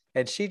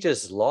 and she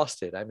just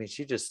lost it. I mean,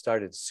 she just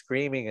started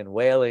screaming and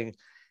wailing,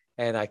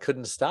 and I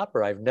couldn't stop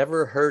her. I've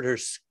never heard her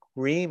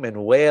scream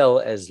and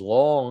wail as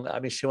long. I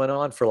mean, she went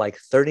on for like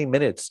 30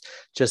 minutes,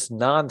 just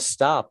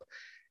nonstop.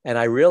 And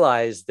I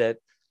realized that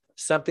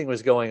something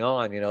was going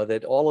on,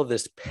 that all of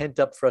this pent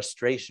up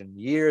frustration,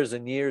 years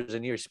and years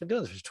and years, she's been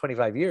doing this for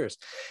 25 years.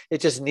 It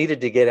just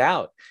needed to get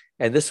out.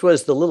 And this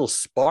was the little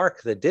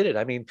spark that did it.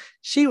 I mean,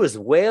 she was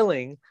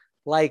wailing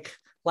like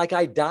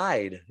I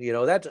died,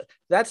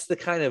 that's the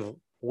kind of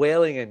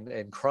wailing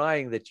and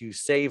crying that you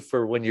save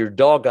for when your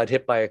dog got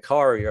hit by a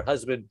car or your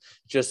husband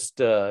just,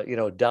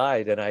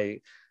 died. And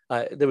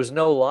there was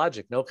no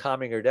logic, no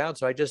calming her down.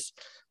 So I just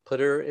put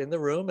her in the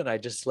room and I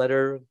just let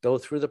her go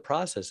through the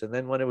process. And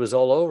then when it was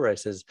all over, I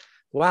says,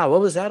 wow,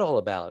 what was that all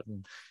about?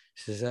 And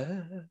she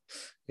says,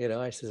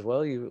 I says,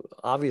 well, you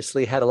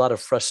obviously had a lot of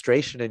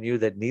frustration in you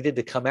that needed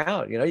to come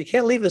out. You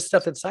can't leave this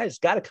stuff inside. It's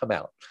got to come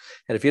out.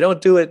 And if you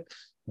don't do it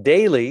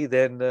daily,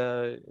 then,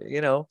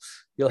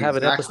 you'll have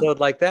an episode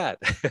like that.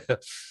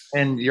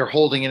 And you're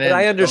holding it in. And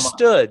I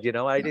understood,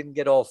 I didn't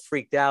get all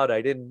freaked out.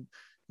 I didn't,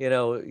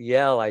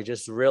 yell. I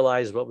just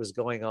realized what was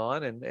going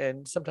on.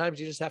 And sometimes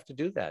you just have to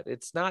do that.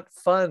 It's not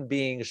fun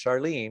being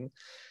Charlene,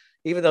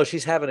 even though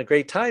she's having a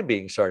great time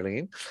being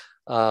Charlene.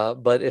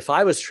 But if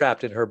I was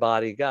trapped in her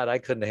body, God, I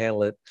couldn't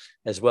handle it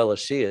as well as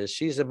she is.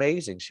 She's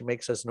amazing. She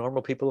makes us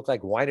normal people look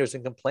like whiners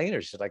and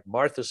complainers. She's like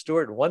Martha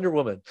Stewart and Wonder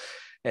Woman.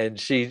 And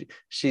she's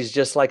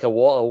just like a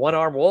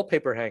one-arm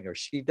wallpaper hanger.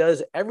 She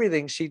does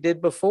everything she did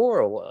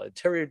before, a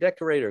interior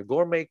decorator,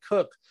 gourmet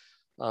cook.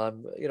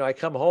 I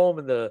come home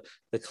and the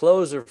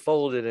clothes are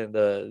folded and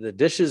the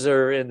dishes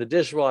are in the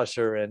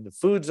dishwasher and the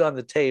food's on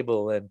the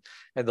table and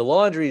the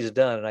laundry is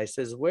done. And I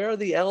says, where are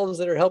the elves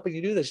that are helping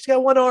you do this? She's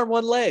got one arm,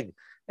 one leg,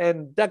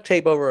 and duct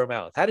tape over her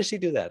mouth. How does she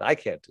do that? I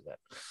can't do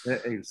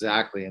that.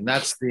 Exactly. And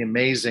that's the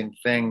amazing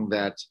thing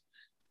that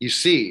you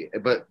see,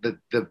 but the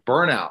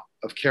burnout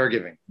of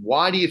caregiving.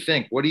 What do you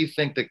think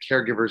that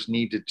caregivers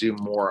need to do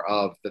more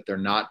of that they're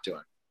not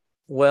doing?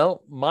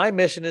 Well, my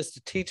mission is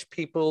to teach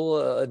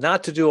people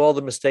not to do all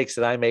the mistakes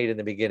that I made in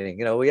the beginning.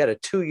 We had a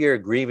 2-year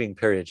grieving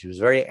period. She was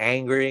very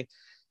angry,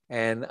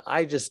 and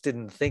I just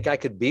didn't think I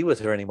could be with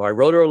her anymore. I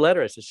wrote her a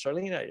letter. I said,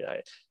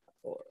 Charlene,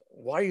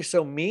 why are you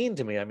so mean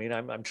to me? I mean,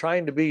 I'm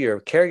trying to be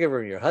your caregiver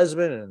and your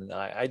husband, and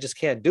I just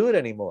can't do it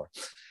anymore.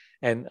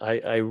 And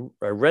I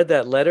read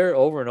that letter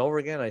over and over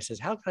again. I said,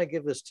 how can I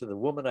give this to the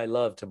woman I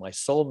love, to my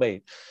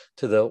soulmate,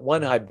 to the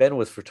one I've been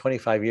with for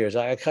 25 years?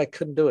 I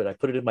couldn't do it. I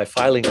put it in my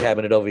filing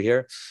cabinet over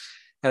here.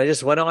 And I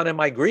just went on in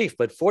my grief.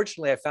 But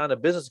fortunately, I found a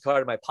business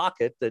card in my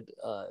pocket that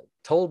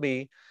told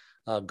me,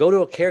 go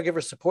to a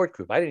caregiver support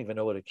group. I didn't even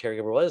know what a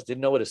caregiver was,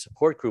 didn't know what a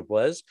support group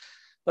was.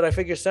 But I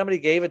figured somebody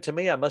gave it to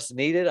me. I must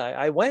need it.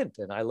 I went,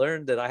 and I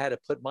learned that I had to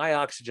put my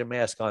oxygen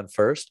mask on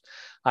first.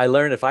 I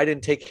learned if I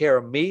didn't take care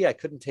of me, I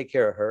couldn't take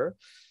care of her.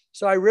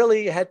 So I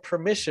really had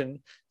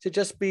permission to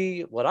just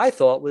be what I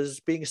thought was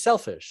being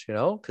selfish,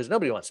 because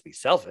nobody wants to be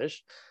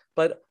selfish.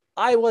 But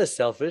I was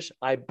selfish.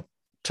 I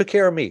took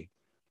care of me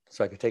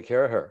so I could take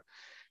care of her.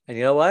 And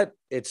you know what?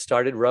 It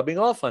started rubbing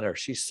off on her.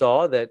 She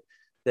saw that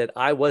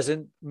I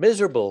wasn't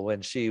miserable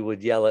when she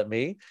would yell at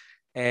me.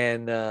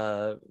 And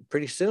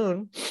pretty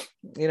soon,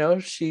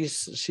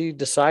 she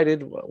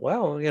decided,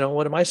 well,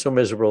 what am I so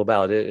miserable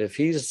about? If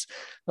he's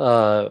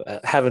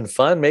having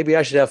fun, maybe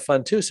I should have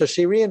fun too. So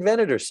she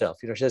reinvented herself.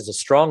 She has a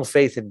strong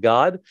faith in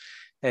God,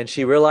 and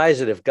she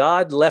realized that if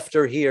God left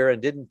her here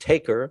and didn't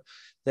take her,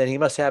 then he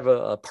must have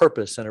a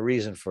purpose and a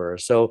reason for her.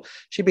 So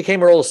she became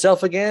her old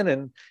self again,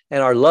 and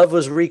our love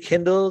was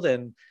rekindled,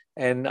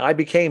 and I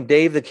became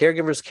Dave, the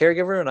caregiver's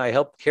caregiver, and I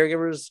helped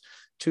caregivers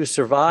to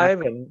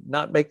survive and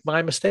not make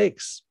my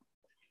mistakes.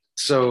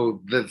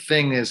 So the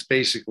thing is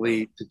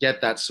basically to get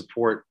that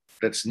support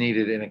that's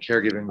needed in a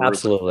caregiving group.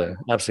 Absolutely.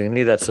 You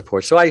need that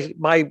support. So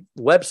my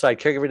website,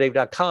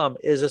 caregiverdave.com,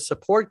 is a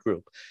support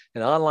group,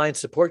 an online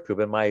support group.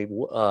 And my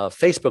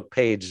Facebook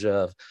page,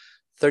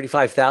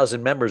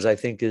 35,000 members, I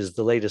think, is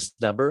the latest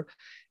number.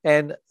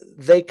 And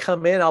they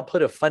come in, I'll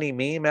put a funny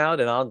meme out,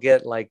 and I'll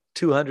get like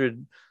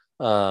 200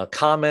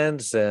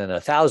 comments and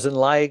 1,000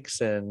 likes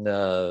and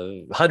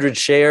 100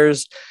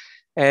 shares.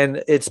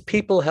 And it's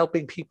people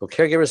helping people,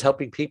 caregivers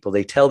helping people.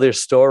 They tell their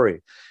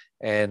story.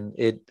 And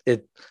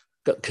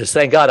because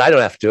thank God I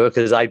don't have to do it,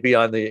 because I'd be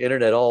on the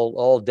internet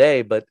all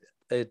day, but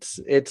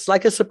it's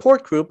like a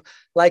support group,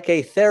 like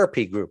a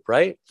therapy group,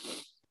 right?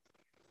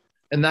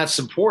 And that's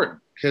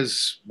important,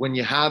 because when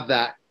you have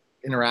that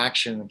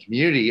interaction and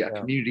community, a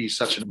community is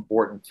such an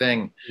important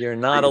thing. You're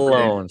not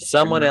alone.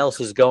 Someone else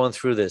is going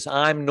through this.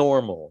 I'm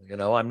normal.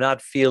 I'm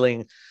not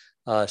feeling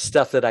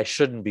stuff that I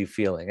shouldn't be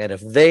feeling. And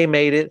if they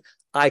made it,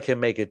 I can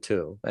make it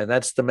too. And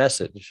that's the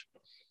message.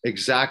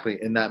 Exactly.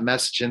 And that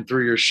message, and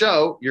through your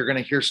show, you're going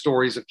to hear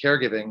stories of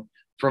caregiving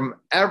from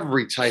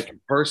every type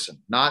of person.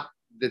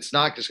 It's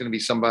not just going to be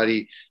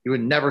somebody you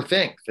would never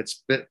think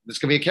that's going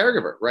to be a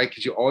caregiver, right?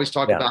 Because you always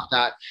talk about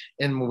that.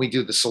 And when we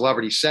do the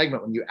celebrity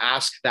segment, when you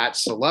ask that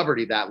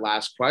celebrity that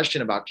last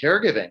question about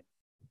caregiving,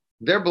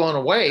 they're blown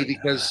away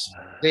because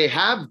they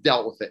have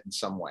dealt with it in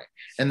some way.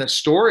 And the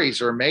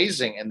stories are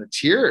amazing, and the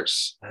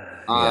tears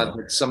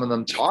that some of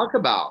them talk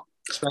about.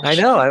 I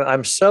know.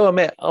 I'm so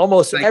amazed.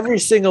 Almost every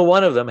single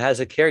one of them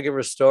has a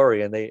caregiver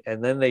story, and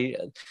then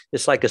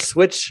it's like a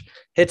switch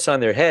hits on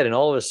their head, and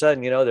all of a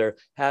sudden, they're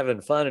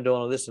having fun and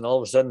doing all this, and all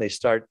of a sudden they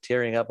start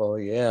tearing up. Oh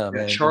yeah,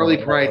 man. Charlie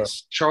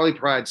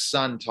Pride's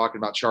son talking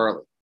about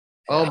Charlie.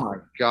 Oh my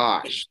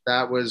gosh,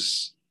 that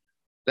was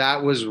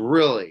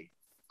really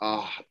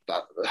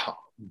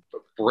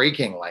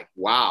breaking. Like,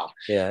 wow.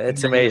 Yeah,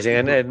 it's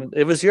amazing. And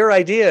it was your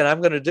idea, and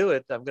I'm going to do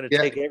it. I'm going to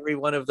take every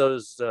one of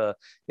those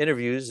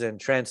interviews and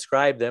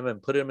transcribe them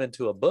and put them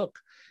into a book.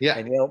 Yeah.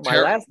 And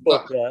my last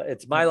book,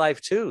 it's My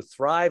Life Too,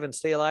 Thrive and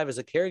Stay Alive as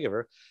a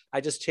Caregiver.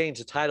 I just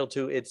changed the title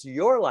to It's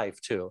Your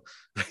Life Too,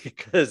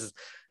 because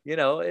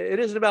it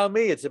isn't about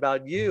me, it's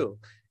about you.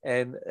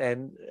 And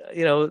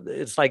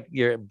it's like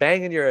you're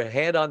banging your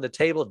hand on the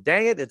table.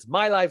 Dang it, it's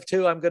my life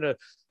too. I'm going to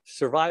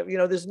survive.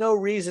 There's no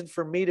reason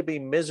for me to be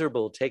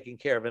miserable taking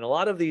care of. And a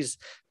lot of these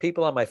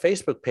people on my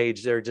Facebook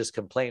page, they're just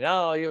complaining,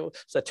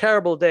 it's a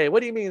terrible day.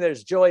 What do you mean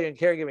there's joy in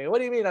caregiving? What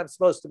do you mean I'm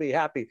supposed to be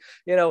happy?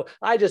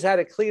 I just had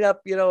to clean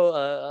up,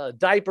 a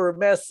diaper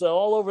mess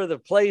all over the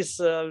place.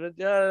 They're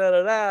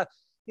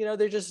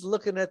just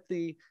looking at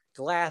the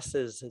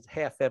glasses as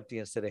half empty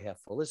instead of half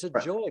full. It's a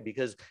joy,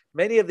 because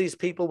many of these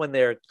people, when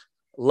their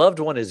loved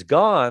one is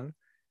gone,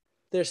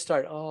 they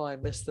start, I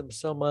miss them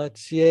so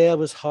much. Yeah, it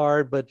was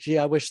hard, but gee,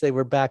 I wish they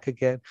were back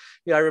again.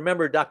 I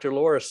remember Dr.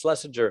 Laura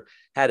Schlesinger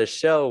had a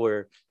show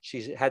where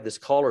she had this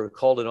caller who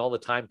called in all the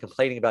time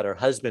complaining about her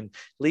husband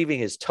leaving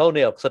his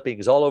toenail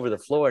clippings all over the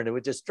floor, and it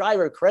would just drive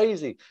her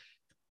crazy.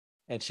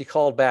 And she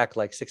called back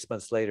like 6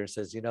 months later and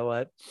says, you know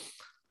what?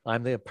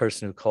 I'm the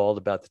person who called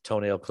about the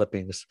toenail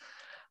clippings.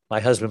 My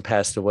husband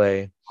passed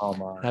away. Oh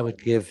my! I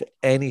would give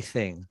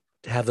anything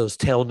to have those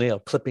toenail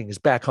clippings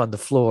back on the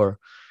floor.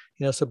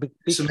 So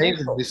it's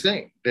amazing these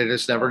things. They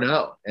just never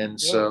know. And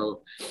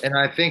so, and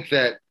I think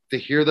that to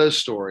hear those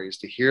stories,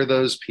 to hear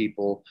those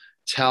people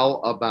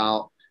tell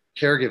about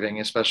caregiving,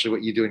 especially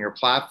what you do in your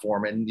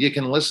platform. And they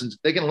can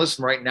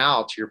listen right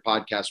now to your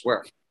podcast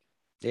where?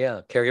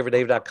 Yeah,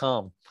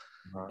 caregiverdave.com.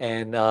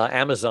 And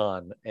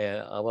Amazon.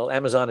 Well,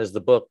 Amazon is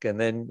the book. And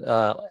then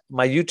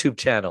my YouTube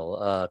channel,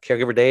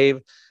 Caregiver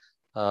Dave,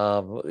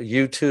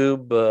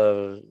 YouTube,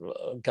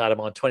 got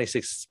them on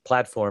 26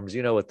 platforms.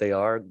 You know what they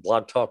are.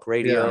 Blog Talk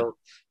Radio,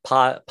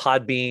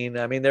 Podbean.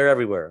 I mean, they're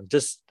everywhere.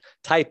 Just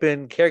type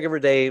in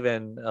Caregiver Dave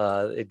and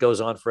it goes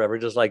on forever,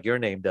 just like your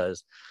name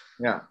does.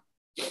 Yeah.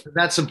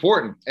 That's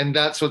important. And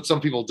that's what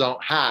some people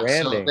don't have.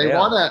 Branding, so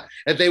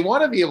if they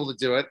want to be able to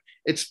do it,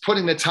 it's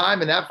putting the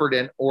time and effort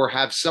in, or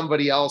have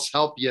somebody else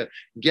help you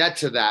get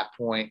to that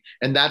point.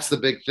 And that's the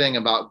big thing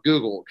about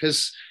Google.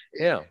 Because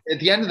at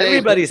the end of the day,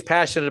 everybody's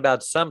passionate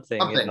about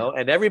something. You know,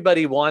 and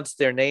everybody wants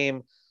their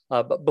name.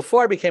 But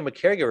before I became a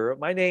caregiver,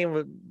 my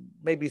name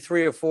maybe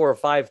 3 or 4 or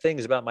 5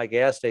 things about my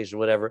gas station or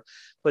whatever.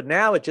 But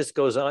now it just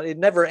goes on. It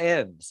never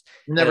ends.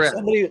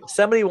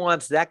 Somebody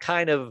wants that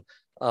kind of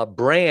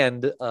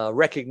brand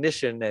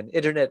recognition and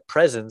internet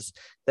presence,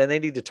 then they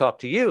need to talk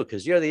to you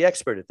because you're the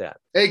expert at that.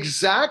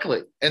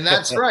 Exactly. And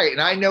that's right.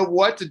 And I know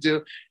what to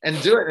do and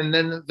do it. And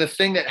then the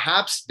thing that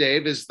happens,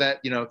 Dave, is that,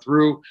 you know,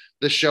 through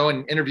the show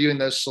and interviewing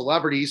those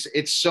celebrities,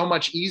 it's so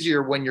much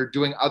easier when you're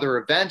doing other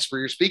events where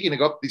you're speaking to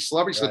go up to these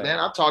celebrities. Right. So, man,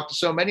 I've talked to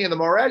so many of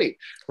them already.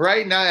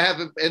 Right. And I have,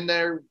 and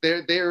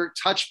they're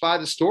touched by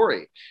the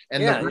story.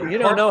 And you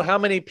don't know how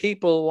many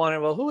people want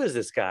to, well, who is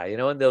this guy? You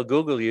know, and they'll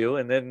Google you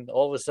and then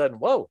all of a sudden,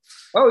 whoa.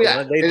 Oh, yeah.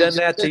 You know, they've done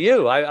that to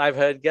you. I've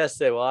had guests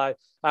say, well,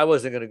 I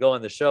wasn't going to go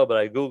on the show, but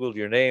I Googled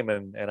your name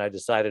and I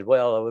decided,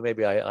 well,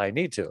 maybe I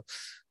need to.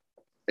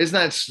 Isn't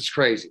that just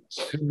crazy?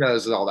 Who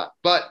knows all that?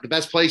 But the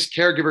best place,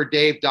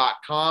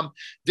 caregiverdave.com.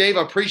 Dave,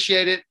 I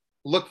appreciate it.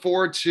 Look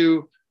forward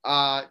to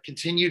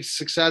continued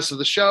success of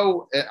the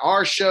show,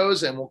 our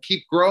shows, and we'll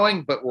keep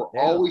growing, but we're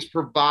always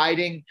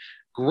providing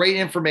great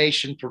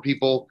information for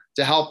people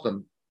to help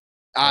them.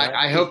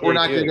 I hope we're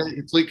not going to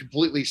get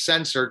completely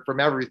censored from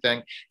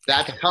everything.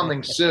 That's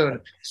coming soon.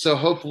 So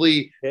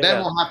hopefully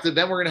then we're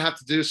going to have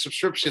to do a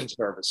subscription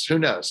service. Who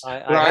knows?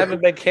 I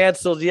haven't been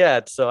canceled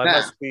yet. So I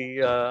must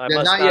be, I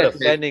must not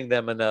offending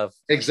them enough.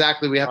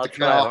 Exactly. We have to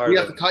cut off. We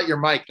have to cut your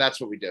mic.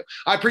 That's what we do.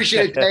 I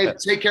appreciate it, Dave.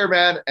 Take care,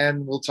 man.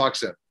 And we'll talk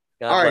soon.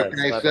 All right,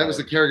 Dave, that was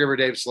the Caregiver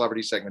Dave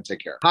Celebrity segment. Take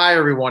care. Hi,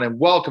 everyone, and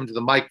welcome to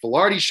the Mike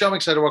Velarde Show. I'm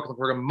excited to welcome to the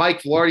program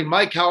Mike Velarde.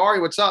 Mike, how are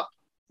you? What's up?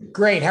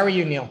 Great. How are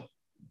you, Neil?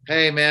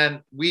 Hey,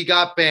 man, we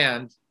got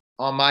banned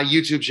on my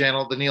YouTube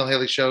channel, the Neil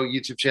Haley Show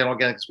YouTube channel,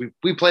 again, because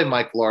we play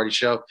Mike Velarde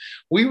Show.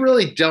 We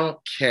really don't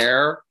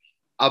care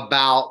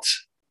about,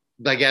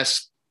 I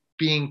guess,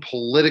 being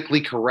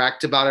politically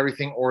correct about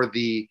everything, or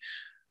the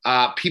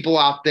people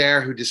out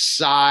there who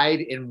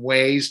decide in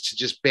ways to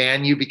just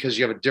ban you because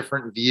you have a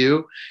different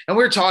view. And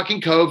we're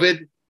talking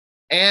COVID,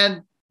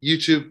 and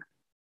YouTube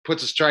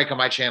puts a strike on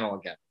my channel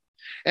again.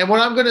 And what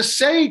I'm going to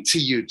say to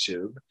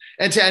YouTube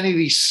and to any of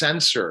these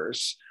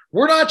censors,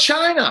 we're not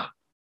China.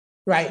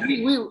 Right.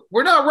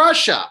 We're not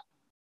Russia.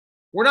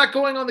 We're not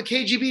going on the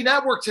KGB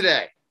network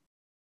today.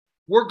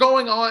 We're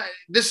going on.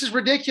 This is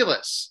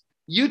ridiculous.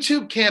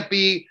 YouTube can't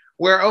be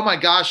where, oh my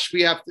gosh,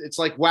 it's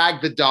like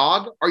wag the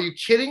dog. Are you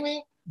kidding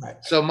me? Right.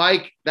 So,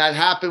 Mike, that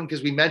happened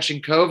because we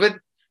mentioned COVID.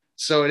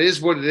 So it is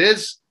what it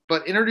is.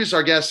 But introduce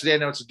our guest today. I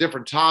know it's a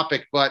different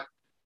topic, but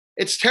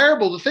it's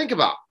terrible to think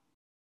about.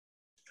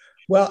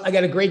 Well, I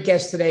got a great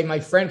guest today, my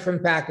friend from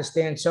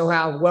Pakistan,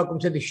 Sohail. Welcome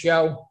to the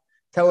show.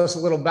 Tell us a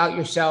little about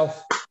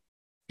yourself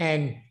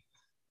and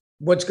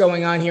what's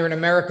going on here in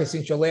America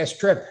since your last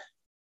trip,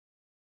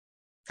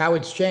 how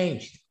it's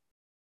changed.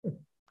 Go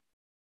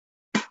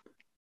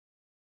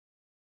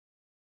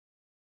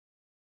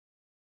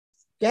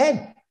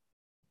ahead.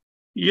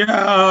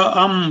 Yeah,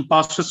 I'm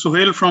Pastor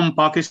Sohail from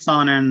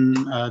Pakistan, and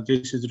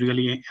this is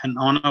really an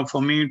honor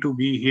for me to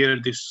be here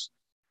this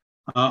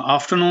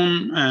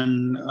afternoon.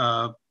 And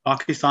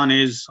Pakistan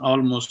is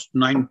almost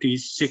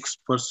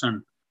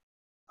 96%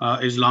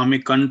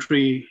 Islamic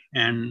country,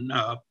 and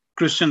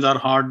Christians are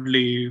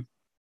hardly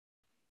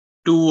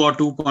 2 or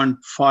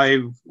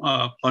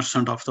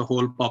 2.5% of the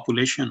whole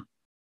population.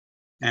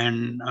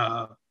 And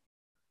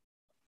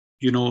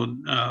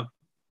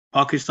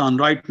Pakistan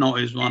right now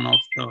is one of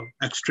the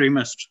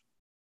extremist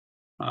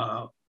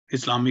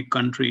Islamic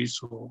countries.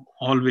 So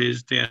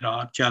always there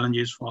are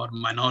challenges for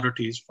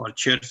minorities, for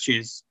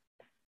churches.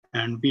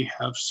 And we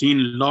have seen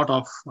a lot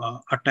of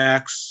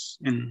attacks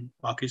in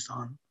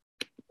Pakistan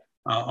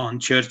on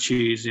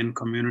churches, in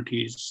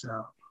communities.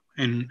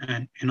 In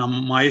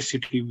my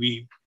city,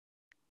 we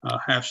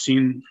have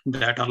seen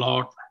that a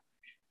lot.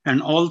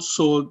 And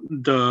also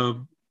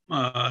the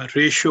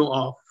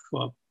ratio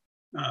of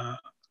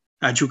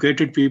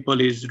educated people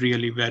is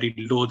really very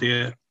low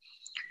there,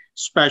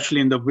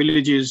 especially in the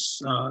villages.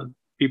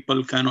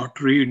 People cannot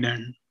read,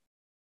 and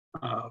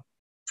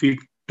we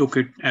took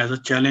it as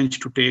a challenge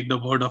to take the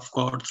word of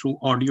God through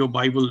audio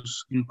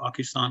Bibles in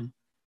Pakistan.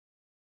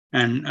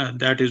 And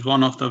that is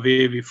one of the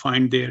way we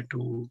find there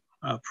to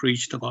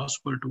preach the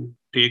gospel, to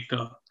take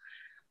the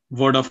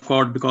word of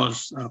God,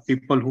 because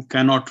people who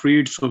cannot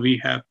read, so we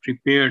have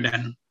prepared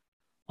an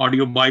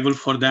audio Bible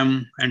for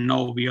them. And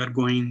now we are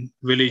going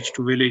village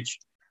to village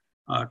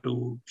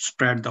to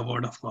spread the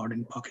word of God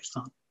in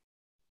Pakistan.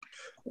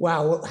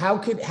 Wow. How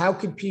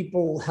could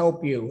people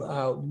help you?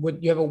 Would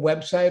you have a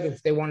website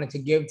if they wanted to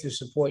give to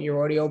support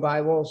your audio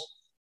Bibles?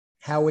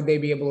 How would they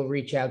be able to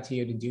reach out to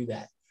you to do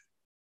that?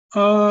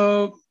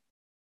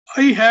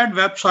 I had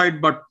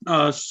website, but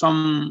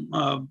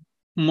some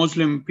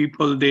Muslim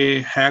people,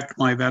 they hacked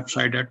my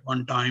website at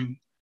one time.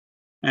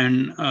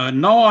 And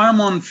now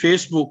I'm on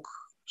Facebook.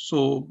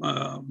 So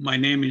my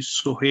name is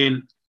Sohail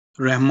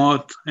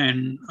Rahmat,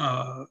 and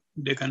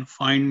they can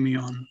find me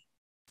on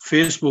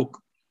Facebook.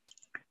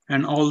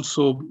 And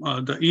also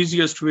the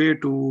easiest way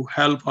to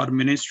help our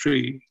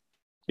ministry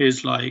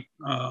is like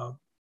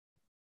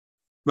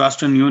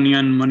Western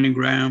Union,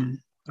 MoneyGram,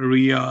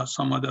 RIA,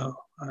 some other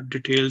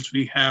details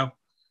we have.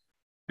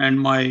 And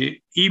my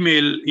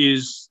email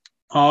is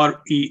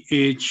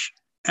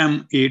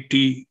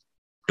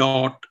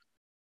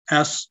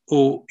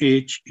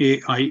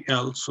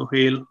rehamat.sohail,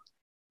 Sohail,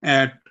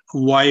 at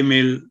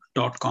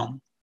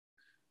ymail.com.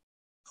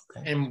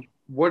 Okay. And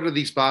what are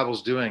these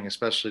Bibles doing,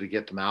 especially to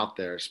get them out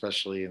there,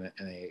 especially in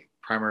a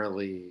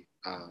primarily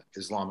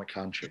Islamic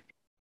country?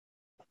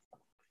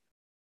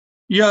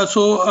 Yeah,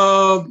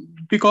 so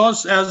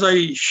because as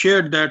I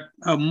shared that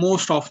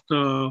most of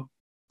the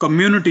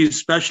communities,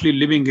 especially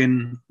living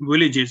in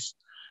villages,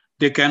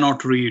 they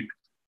cannot read.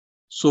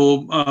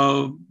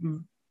 So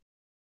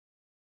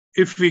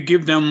if we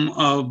give them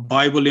a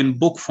Bible in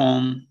book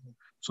form,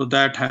 so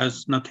that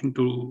has nothing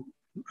to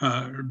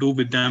do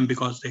with them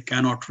because they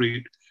cannot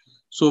read.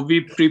 So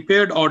we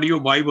prepared audio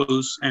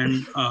Bibles,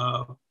 and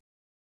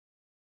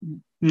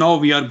now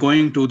we are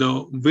going to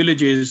the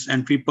villages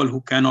and people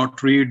who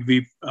cannot read.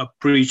 We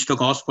preach the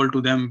gospel to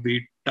them.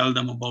 We tell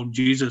them about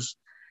Jesus.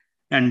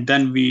 And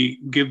then we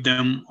give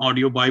them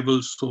audio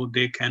Bibles so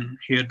they can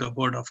hear the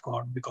word of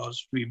God,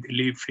 because we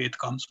believe faith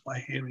comes by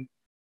hearing.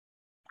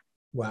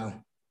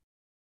 Wow.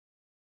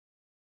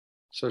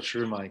 So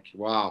true, Mike.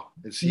 Wow.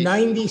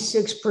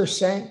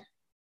 96%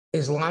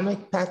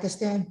 Islamic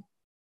Pakistan?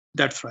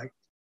 That's right.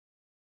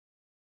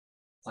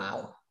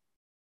 Wow.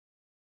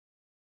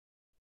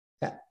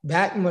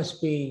 That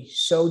must be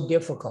so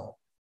difficult.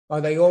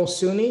 Are they all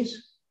Sunnis?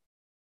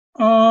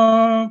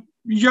 Yeah,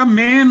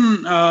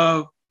 main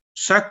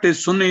sect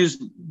is Sunnis.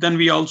 Then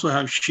we also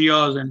have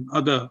Shias and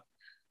other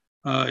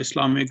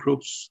Islamic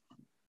groups.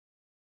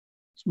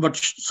 But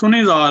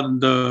Sunnis are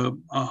the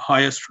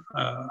highest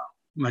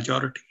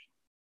majority.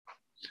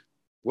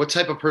 What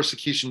type of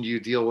persecution do you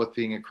deal with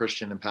being a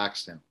Christian in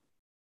Pakistan?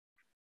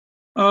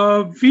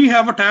 We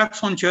have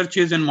attacks on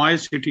churches in my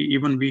city.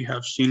 Even we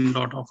have seen a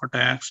lot of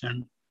attacks.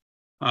 And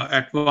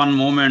at one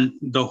moment,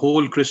 the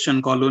whole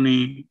Christian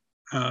colony,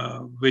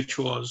 which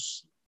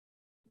was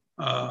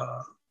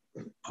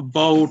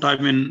about,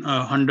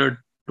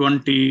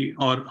 120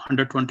 or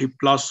 120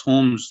 plus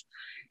homes,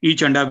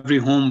 each and every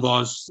home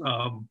was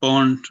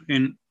burnt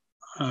in,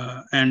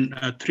 and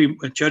 3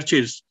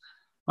 churches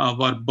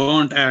were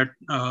burnt at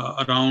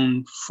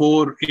around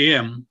 4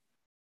 a.m.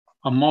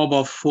 A mob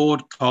of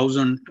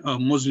 4,000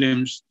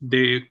 Muslims,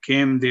 they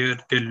came there,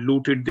 they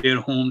looted their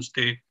homes,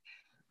 they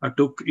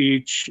took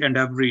each and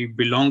every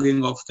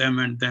belonging of them,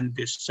 and then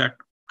they set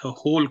the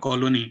whole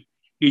colony,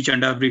 each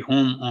and every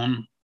home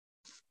on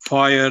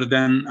fire.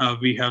 Then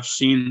we have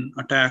seen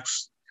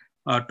attacks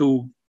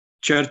to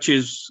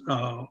churches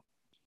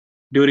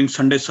during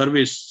Sunday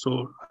service.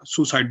 So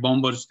suicide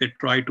bombers, they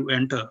try to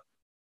enter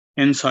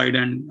inside,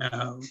 and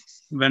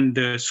when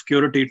the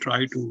security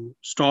tried to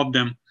stop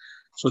them,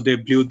 so they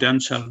blew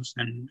themselves,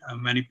 and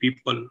many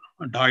people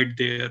died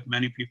there,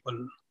 many people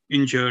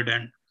injured,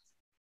 and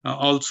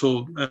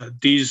also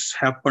these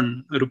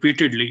happen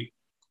repeatedly.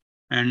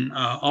 And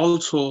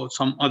also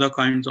some other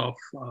kinds of,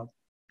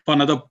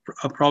 another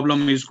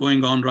problem is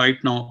going on right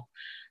now.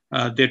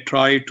 They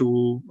try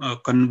to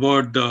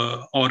convert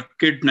or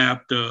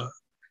kidnap the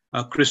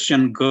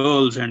Christian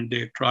girls, and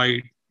they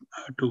try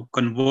to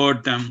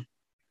convert them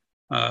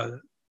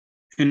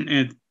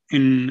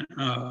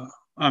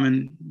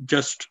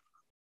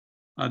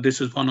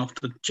this is one of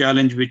the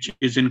challenge which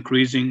is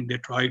increasing. They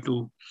try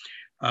to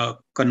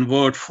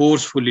convert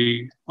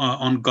forcefully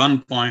on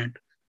gunpoint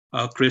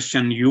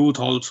Christian youth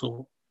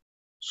also.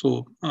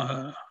 So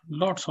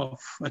lots of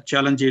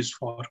challenges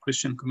for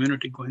Christian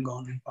community going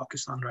on in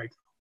Pakistan right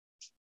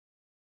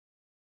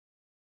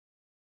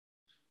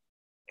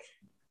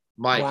now.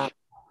 Mike, wow.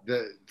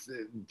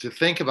 To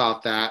think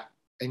about that,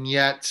 and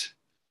yet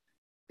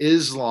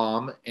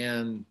Islam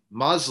and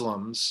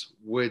Muslims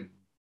would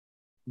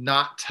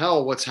not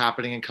tell what's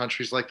happening in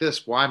countries like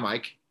this. Why,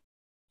 Mike?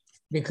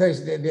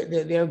 Because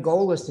their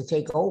goal is to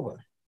take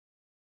over.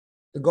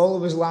 The goal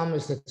of Islam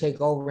is to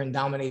take over and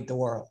dominate the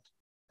world.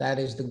 That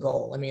is the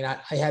goal. I mean,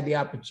 I had the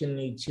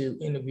opportunity to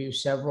interview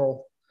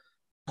several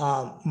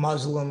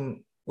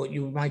Muslim, what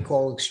you might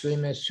call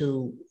extremists,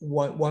 who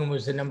one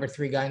was the number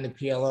 3 guy in the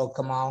PLO,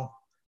 Kamal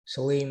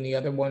Salim. The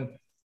other one,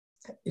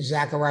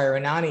 Zachariah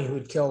Anani, who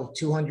had killed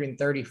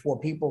 234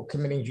 people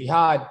committing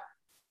jihad.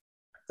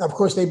 Of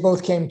course, they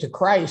both came to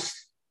Christ,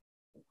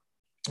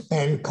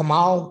 And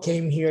Kamal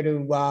came here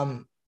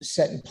to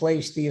set in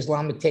place the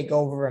Islamic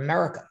takeover of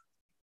America.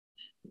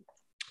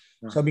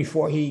 So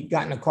before he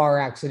got in a car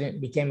accident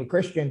and became a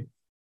Christian,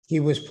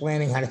 he was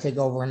planning how to take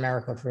over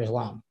America for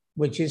Islam,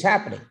 which is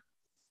happening.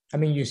 I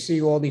mean, you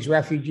see all these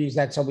refugees.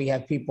 That's how we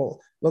have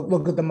people.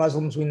 Look at the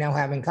Muslims we now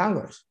have in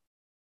Congress.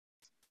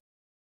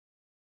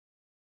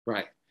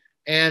 Right.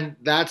 And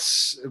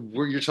that's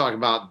where you're talking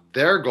about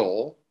their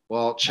goal.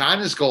 Well,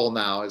 China's goal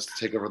now is to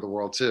take over the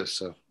world too.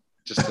 So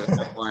just an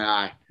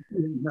FYI.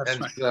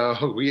 And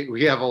so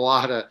we have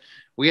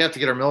we have to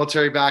get our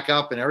military back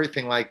up and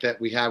everything like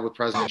that we have with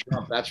President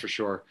Trump, that's for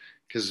sure,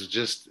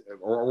 because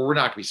or we're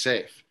not going to be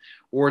safe,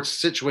 or it's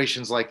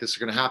situations like this are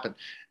going to happen.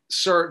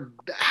 Sir,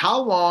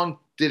 how long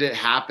did it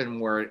happen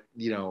where,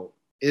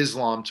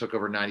 Islam took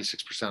over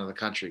 96% of the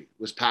country?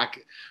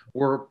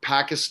 Were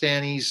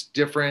Pakistanis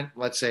different,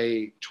 let's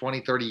say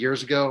 20, 30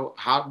 years ago?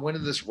 When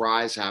did this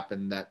rise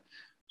happen that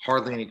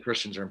hardly any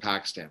Christians are in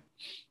Pakistan?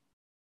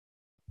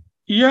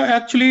 Yeah,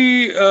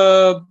 actually,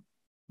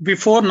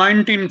 before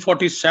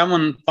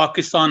 1947,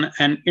 Pakistan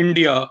and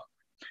India,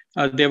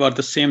 they were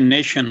the same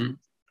nation.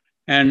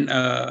 And,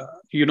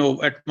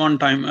 at one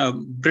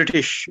time,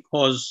 British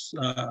was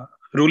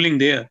ruling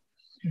there.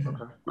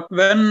 Okay.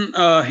 When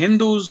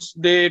Hindus,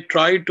 they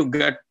tried to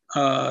get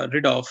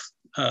rid of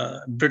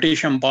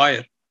British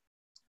Empire.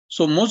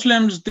 So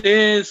Muslims,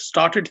 they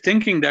started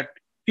thinking that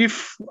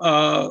if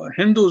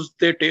Hindus,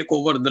 they take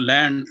over the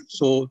land,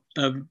 so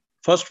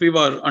first we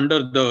were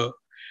under the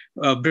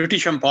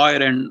British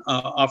Empire, and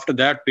after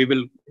that we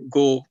will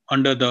go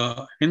under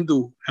the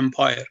Hindu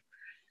Empire.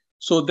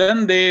 So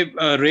then they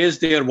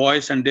raised their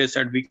voice and they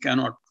said, we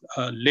cannot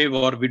live,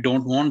 or we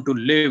don't want to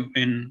live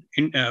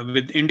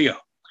with India.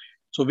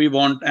 So we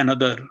want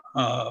another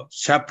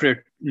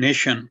separate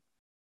nation.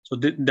 So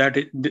that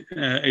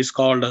is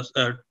called a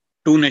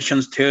two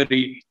nations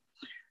theory.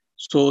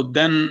 So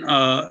then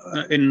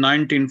in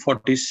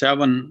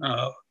 1947,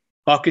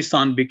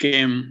 Pakistan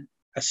became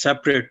a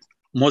separate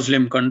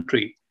Muslim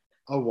country.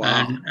 Oh,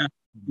 wow. And,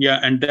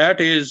 and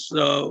that is,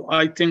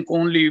 I think,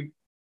 only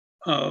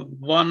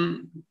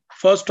one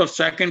first or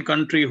second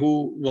country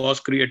who was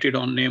created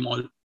on name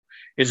of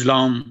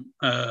Islam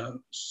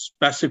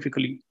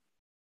specifically.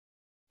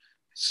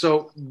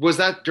 So was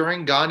that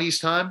during Gandhi's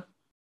time?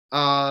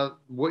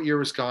 What year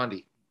was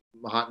Gandhi?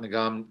 Mahatma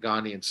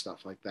Gandhi and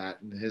stuff like that.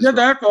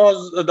 That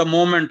was the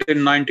moment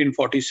in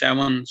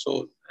 1947.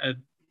 So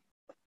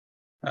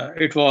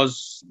it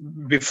was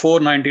before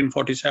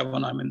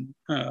 1947. I mean,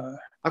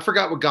 I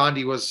forgot what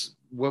Gandhi was.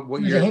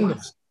 What year? He was a Hindu.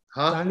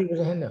 Huh? Gandhi was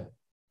a Hindu.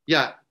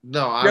 Yeah.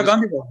 No.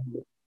 Gandhi was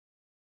Hindu.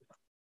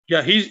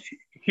 Yeah,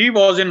 he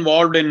was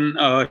involved in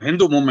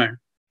Hindu movement,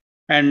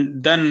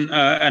 and then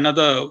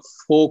another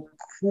folk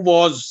who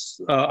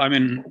was,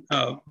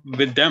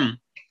 with them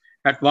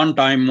at one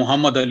time,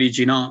 Muhammad Ali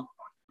Jinnah.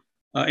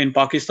 In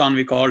Pakistan,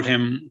 we called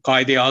him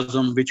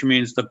Quaid-e-Azam, which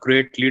means the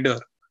great leader.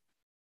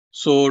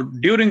 So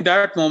during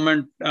that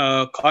moment,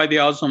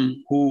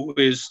 Quaid-e-Azam, who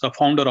is the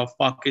founder of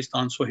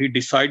Pakistan, so he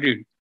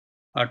decided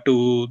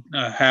to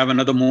have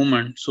another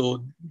movement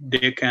so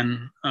they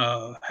can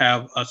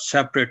have a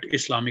separate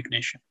Islamic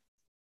nation.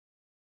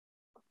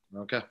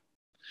 Okay.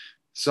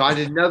 So I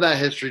didn't know that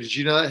history. Did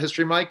you know that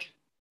history, Mike?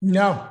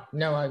 No,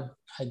 I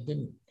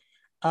didn't.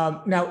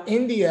 Now,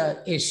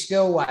 India is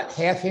still what,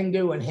 half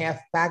Hindu and half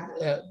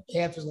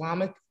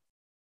Islamic?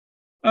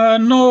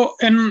 No,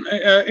 in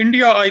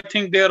India, I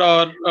think there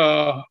are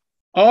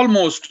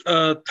almost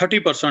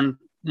 30%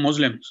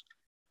 Muslims,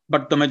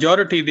 but the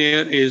majority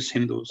there is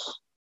Hindus.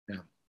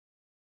 Yeah.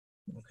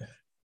 Okay.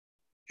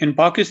 In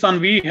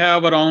Pakistan, we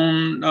have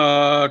around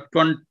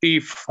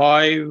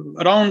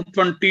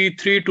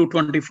 23 to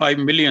 25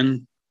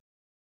 million.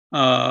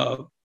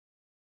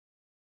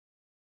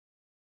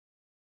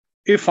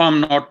 If I'm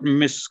not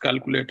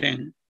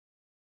miscalculating,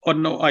 or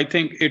no, I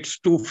think it's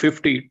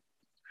 230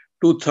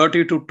 to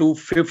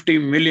 250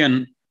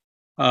 million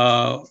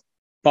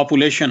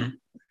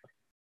population.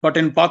 But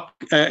in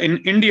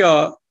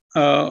India,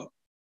 the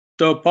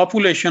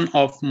population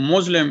of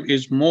Muslim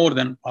is more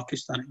than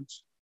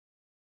Pakistanis.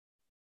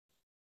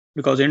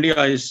 Because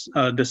India is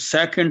the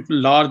second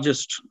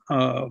largest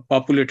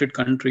populated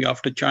country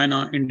after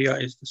China. India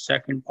is the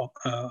second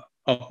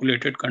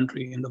populated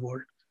country in the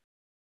world.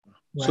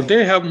 Right. So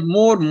they have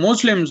more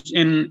Muslims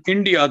in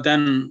India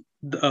than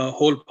the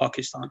whole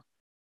Pakistan.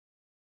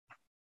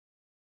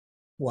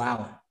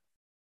 Wow.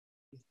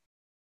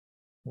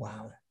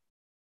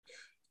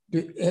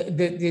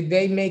 Did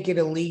they make it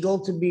illegal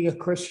to be a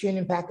Christian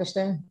in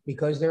Pakistan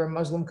because they're a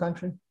Muslim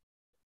country?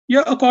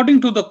 Yeah,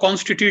 according to the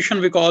constitution,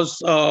 because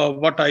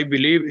what I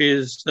believe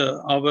is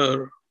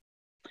a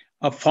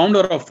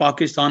founder of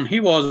Pakistan, he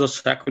was a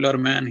secular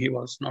man. He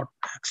was not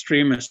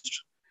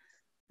extremist.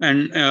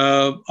 And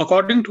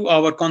according to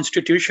our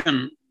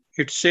constitution,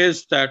 it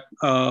says that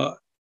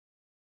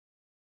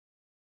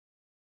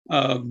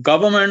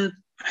government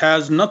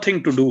has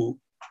nothing to do,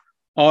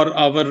 or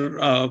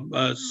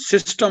our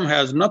system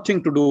has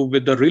nothing to do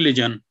with the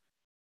religion.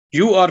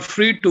 You are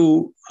free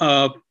to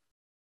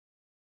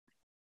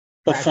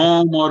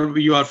perform, or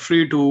you are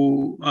free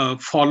to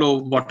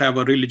follow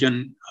whatever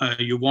religion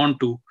you want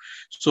to.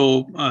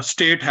 So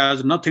state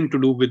has nothing to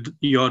do with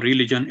your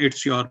religion.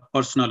 It's your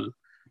personal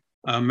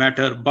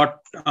matter. But,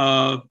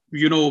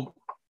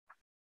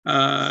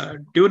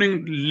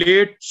 during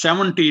late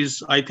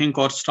 70s, I think,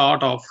 or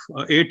start of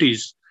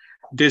 80s,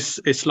 this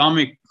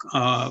Islamic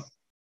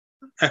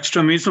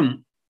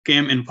extremism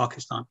came in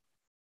Pakistan.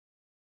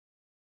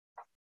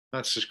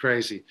 That's just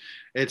crazy.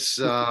 It's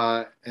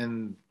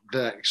and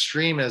the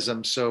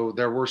extremism. So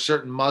there were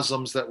certain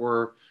Muslims that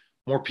were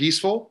more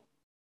peaceful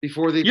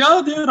before the.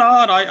 Yeah, there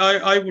are.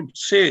 I would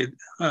say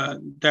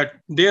that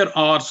there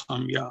are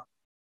some. Yeah,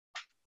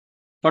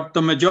 but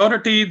the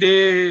majority,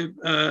 they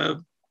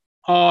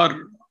are.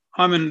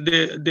 I mean,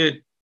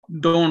 they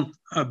don't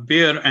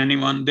bear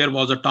anyone. There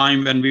was a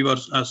time when we were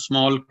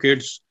small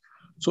kids.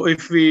 So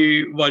if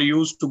we were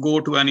used to go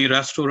to any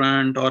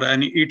restaurant or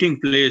any eating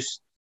place,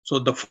 so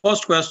the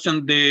first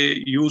question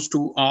they used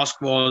to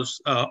ask was,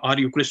 are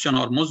you Christian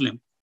or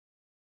Muslim?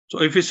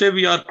 So if we say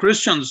we are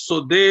Christians,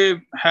 so they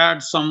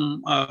had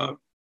some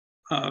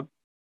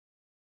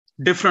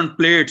different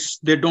plates.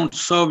 They don't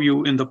serve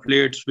you in the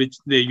plates which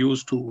they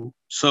used to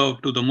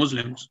serve to the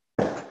Muslims.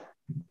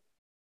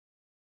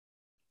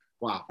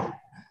 Wow.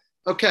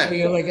 Okay. So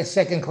you're like a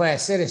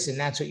second-class citizen.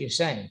 That's what you're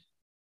saying.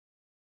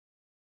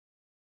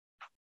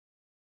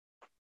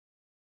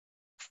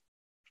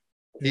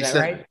 Is that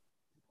right?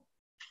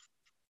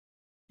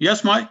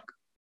 Yes, Mike.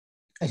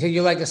 I said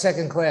you're like a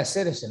second-class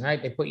citizen, right?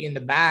 They put you in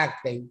the back.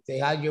 They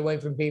hide you away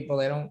from people.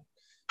 They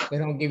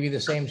don't give you the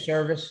same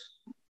service.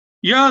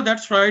 Yeah,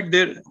 that's right.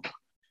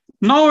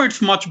 Now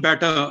it's much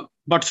better,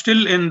 but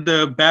still in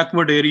the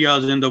backward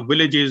areas, in the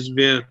villages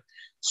where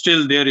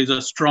still there is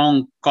a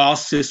strong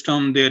caste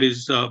system, there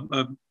is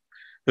a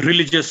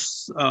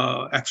religious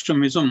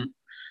extremism.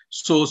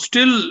 So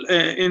still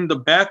in the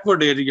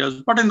backward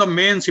areas, but in the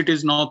main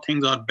cities now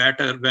things are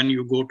better when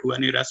you go to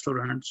any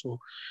restaurant. So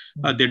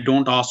they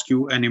don't ask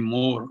you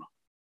anymore.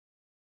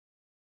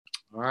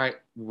 All right.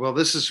 Well,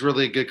 this is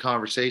really a good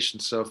conversation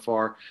so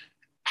far.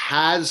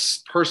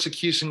 Has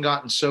persecution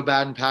gotten so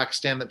bad in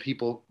Pakistan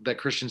that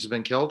Christians have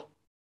been killed?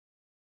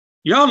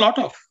 Yeah, a lot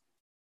of.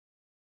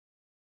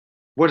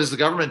 What does the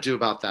government do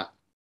about that?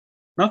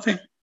 Nothing.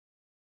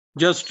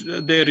 Just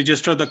they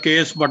register the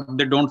case, but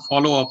they don't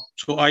follow up.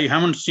 So I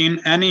haven't seen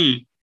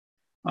any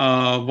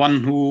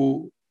one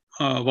who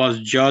was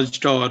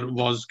judged or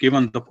was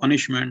given the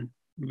punishment.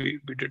 We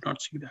did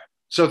not see that.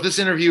 So if this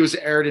interview was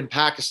aired in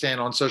Pakistan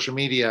on social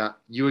media,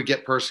 you would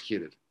get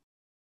persecuted?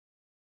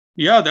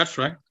 Yeah, that's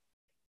right.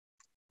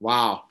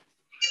 Wow.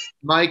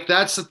 Mike,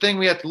 that's the thing.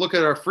 We have to look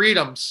at our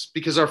freedoms,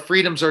 because our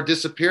freedoms are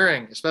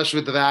disappearing, especially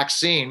with the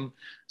vaccine.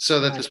 So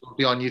that this won't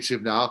be on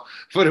YouTube now,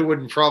 but it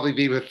wouldn't probably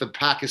be with the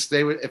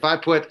Pakistan. If I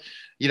put,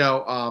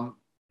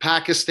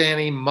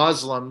 Pakistani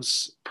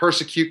Muslims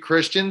persecute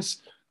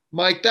Christians,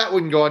 Mike, that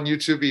wouldn't go on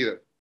YouTube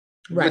either.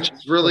 Right. Which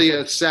is really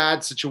a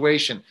sad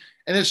situation.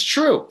 And it's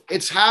true,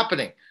 it's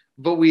happening,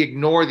 but we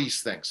ignore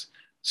these things.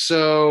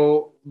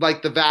 So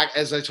like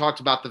as I talked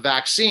about the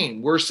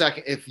vaccine,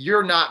 if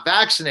you're not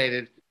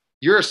vaccinated,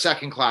 you're a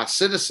second-class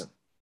citizen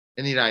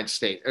in the United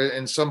States, or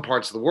in some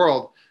parts of the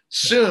world.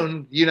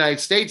 Soon, the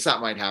United States,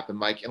 that might happen,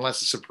 Mike, unless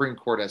the Supreme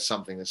Court has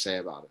something to say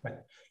about it. Right.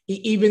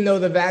 Even though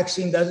the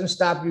vaccine doesn't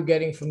stop you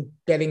getting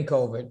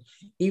COVID,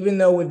 even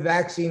though with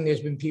vaccine, there's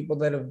been people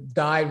that have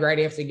died right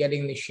after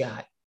getting the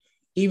shot,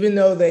 even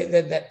though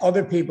that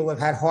other people have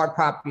had heart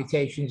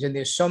palpitations, and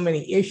there's so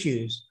many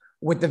issues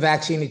with the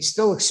vaccine, it's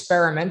still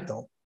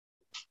experimental.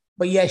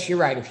 But yes, you're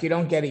right. If you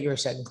don't get it, you're a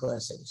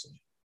second-class citizen.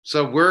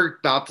 So we're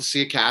about to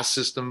see a caste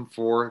system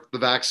for the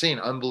vaccine.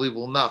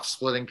 Unbelievable enough,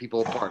 splitting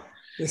people apart.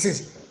 This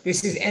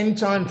is end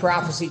time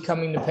prophecy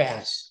coming to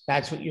pass.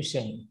 That's what you're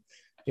saying.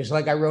 Just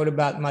like I wrote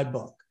about in my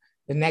book.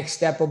 The next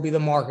step will be the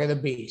mark of the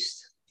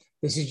beast.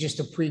 This is just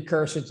a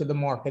precursor to the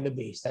mark of the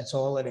beast. That's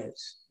all it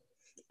is.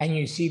 And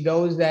you see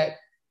those that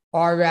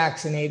are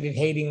vaccinated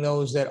hating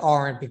those that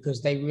aren't,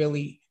 because they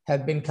really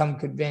have become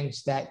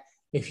convinced that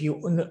if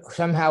you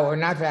somehow are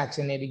not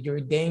vaccinated, you're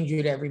a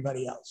danger to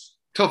everybody else.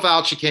 Till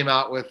Fauci came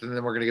out with, and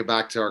then we're going to get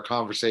back to our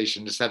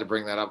conversation, just had to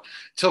bring that up.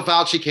 Till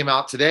Fauci came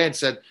out today and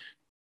said,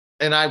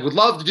 and I would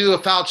love to do a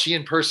Fauci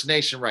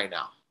impersonation right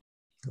now.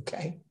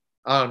 Okay.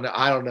 Oh, no,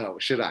 I don't know.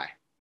 Should I?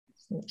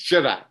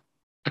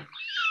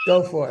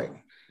 Go for it.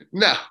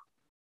 No.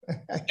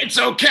 It's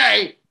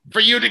okay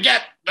for you to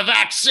get the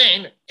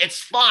vaccine.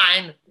 It's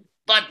fine.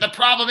 But the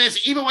problem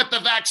is, even with the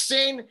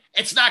vaccine,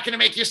 it's not going to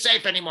make you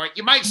safe anymore.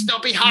 You might still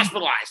be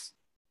hospitalized.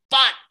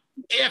 But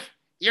if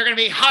you're going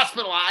to be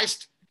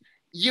hospitalized,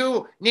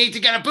 you need to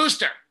get a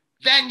booster.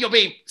 Then you'll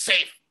be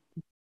safe.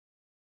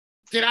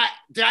 Did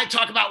I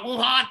talk about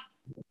Wuhan?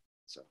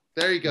 So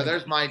there you go.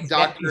 There's my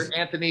Dr.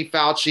 Anthony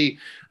Fauci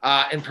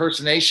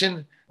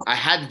impersonation. I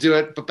had to do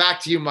it. But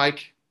back to you,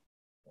 Mike.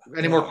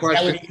 Any more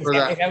questions for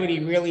that? Is that what he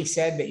really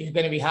said, that you're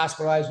going to be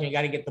hospitalized and you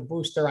got to get the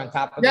booster on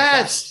top of it?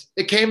 Yes.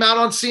 It came out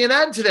on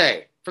CNN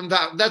today.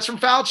 That's from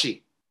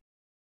Fauci.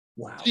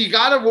 Wow. So you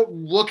got to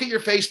look at your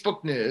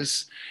Facebook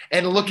news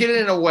and look at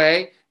it in a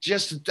way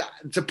just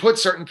to put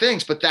certain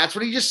things, but that's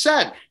what he just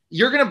said.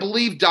 You're going to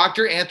believe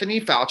Dr.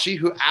 Anthony Fauci,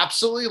 who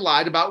absolutely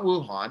lied about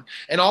Wuhan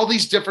and all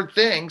these different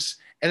things,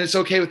 and it's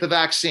okay with the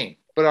vaccine.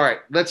 But all right,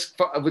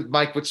 with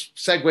Mike, let's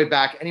segue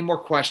back. Any more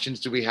questions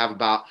do we have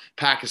about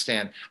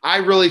Pakistan? I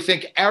really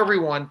think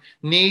everyone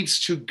needs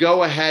to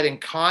go ahead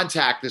and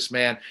contact this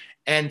man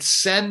and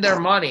send their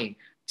money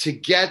to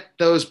get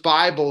those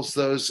Bibles,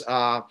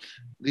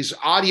 these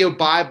audio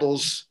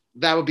Bibles.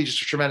 That would be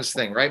just a tremendous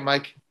thing, right,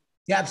 Mike?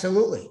 Yeah,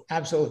 absolutely.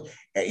 Absolutely.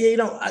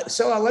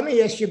 So let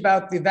me ask you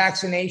about the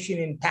vaccination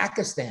in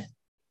Pakistan.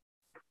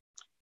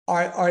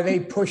 Are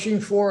they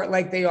pushing for it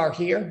like they are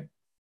here?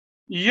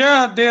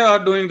 Yeah, they are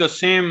doing the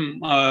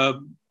same. A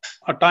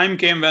time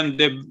came when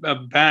they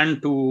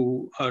banned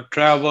to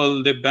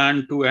travel, they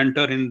banned to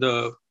enter in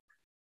the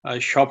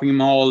shopping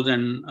malls,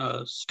 and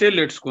still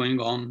it's going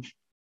on.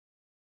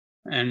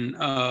 And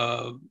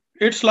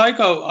it's like,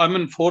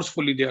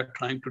 forcefully they are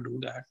trying to do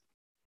that.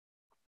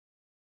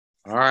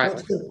 All right.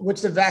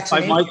 What's the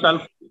vaccination? I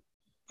myself,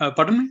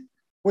 pardon me?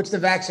 What's the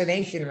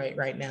vaccination rate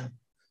right now?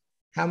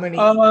 How many?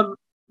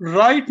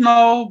 Right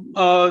now,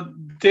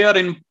 they are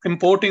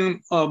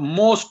importing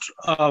most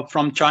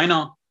from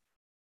China.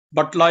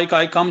 But like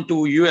I come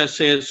to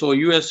USA, so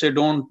USA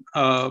don't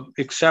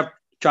accept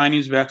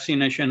Chinese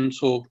vaccination.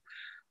 So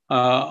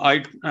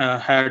I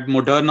had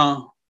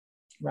Moderna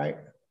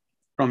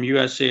from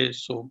USA.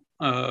 So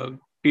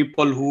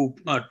people who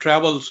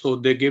travel, so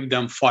they give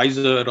them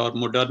Pfizer or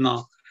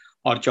Moderna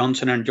or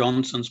Johnson &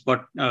 Johnson's.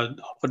 But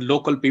for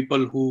local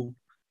people who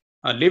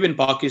live in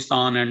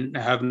Pakistan and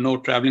have no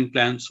traveling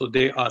plans, so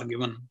they are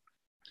given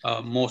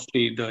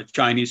mostly the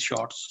Chinese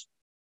shots.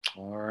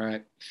 All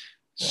right.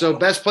 So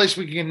best place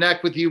we can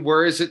connect with you,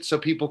 where is it so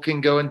people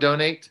can go and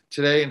donate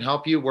today and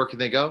help you? Where can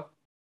they go?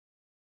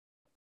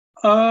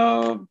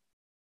 Well,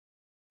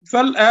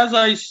 as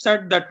I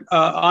said that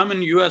I'm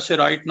in USA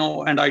right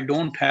now and I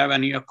don't have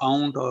any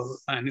account or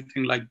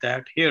anything like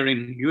that here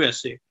in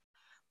USA.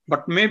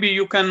 But maybe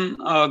you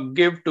can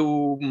give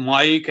to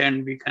Mike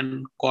and we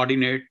can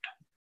coordinate.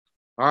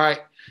 All right.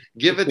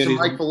 Give it to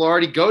Mike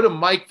Velarde. Go to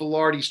Mike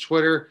Velarde's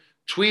Twitter.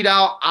 Tweet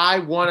out, I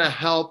want to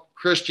help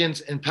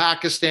Christians in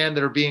Pakistan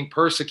that are being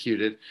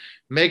persecuted.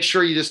 Make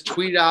sure you just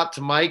tweet out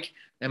to Mike,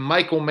 and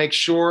Mike will make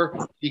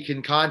sure he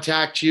can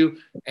contact you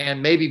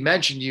and maybe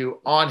mention you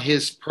on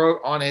his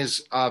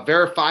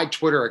verified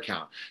Twitter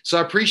account. So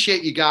I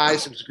appreciate you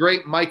guys. It was a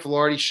great Mike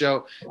Velarde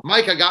show.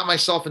 Mike, I got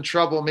myself in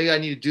trouble. Maybe I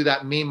need to do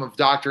that meme of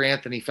Dr.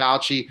 Anthony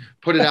Fauci,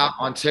 put it out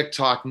on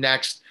TikTok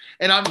next.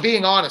 And I'm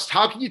being honest.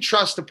 How can you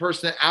trust a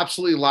person that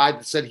absolutely lied,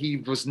 that said he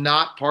was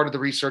not part of the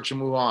research in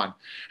Wuhan?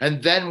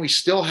 And then we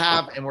still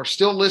have, and we're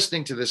still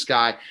listening to this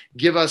guy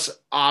give us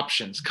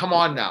options. Come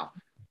on now.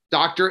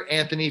 Dr.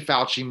 Anthony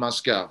Fauci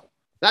must go.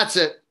 That's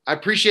it. I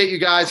appreciate you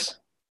guys.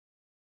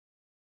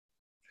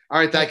 All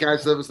right, that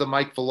was the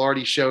Mike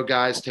Velarde show,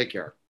 guys. Take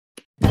care.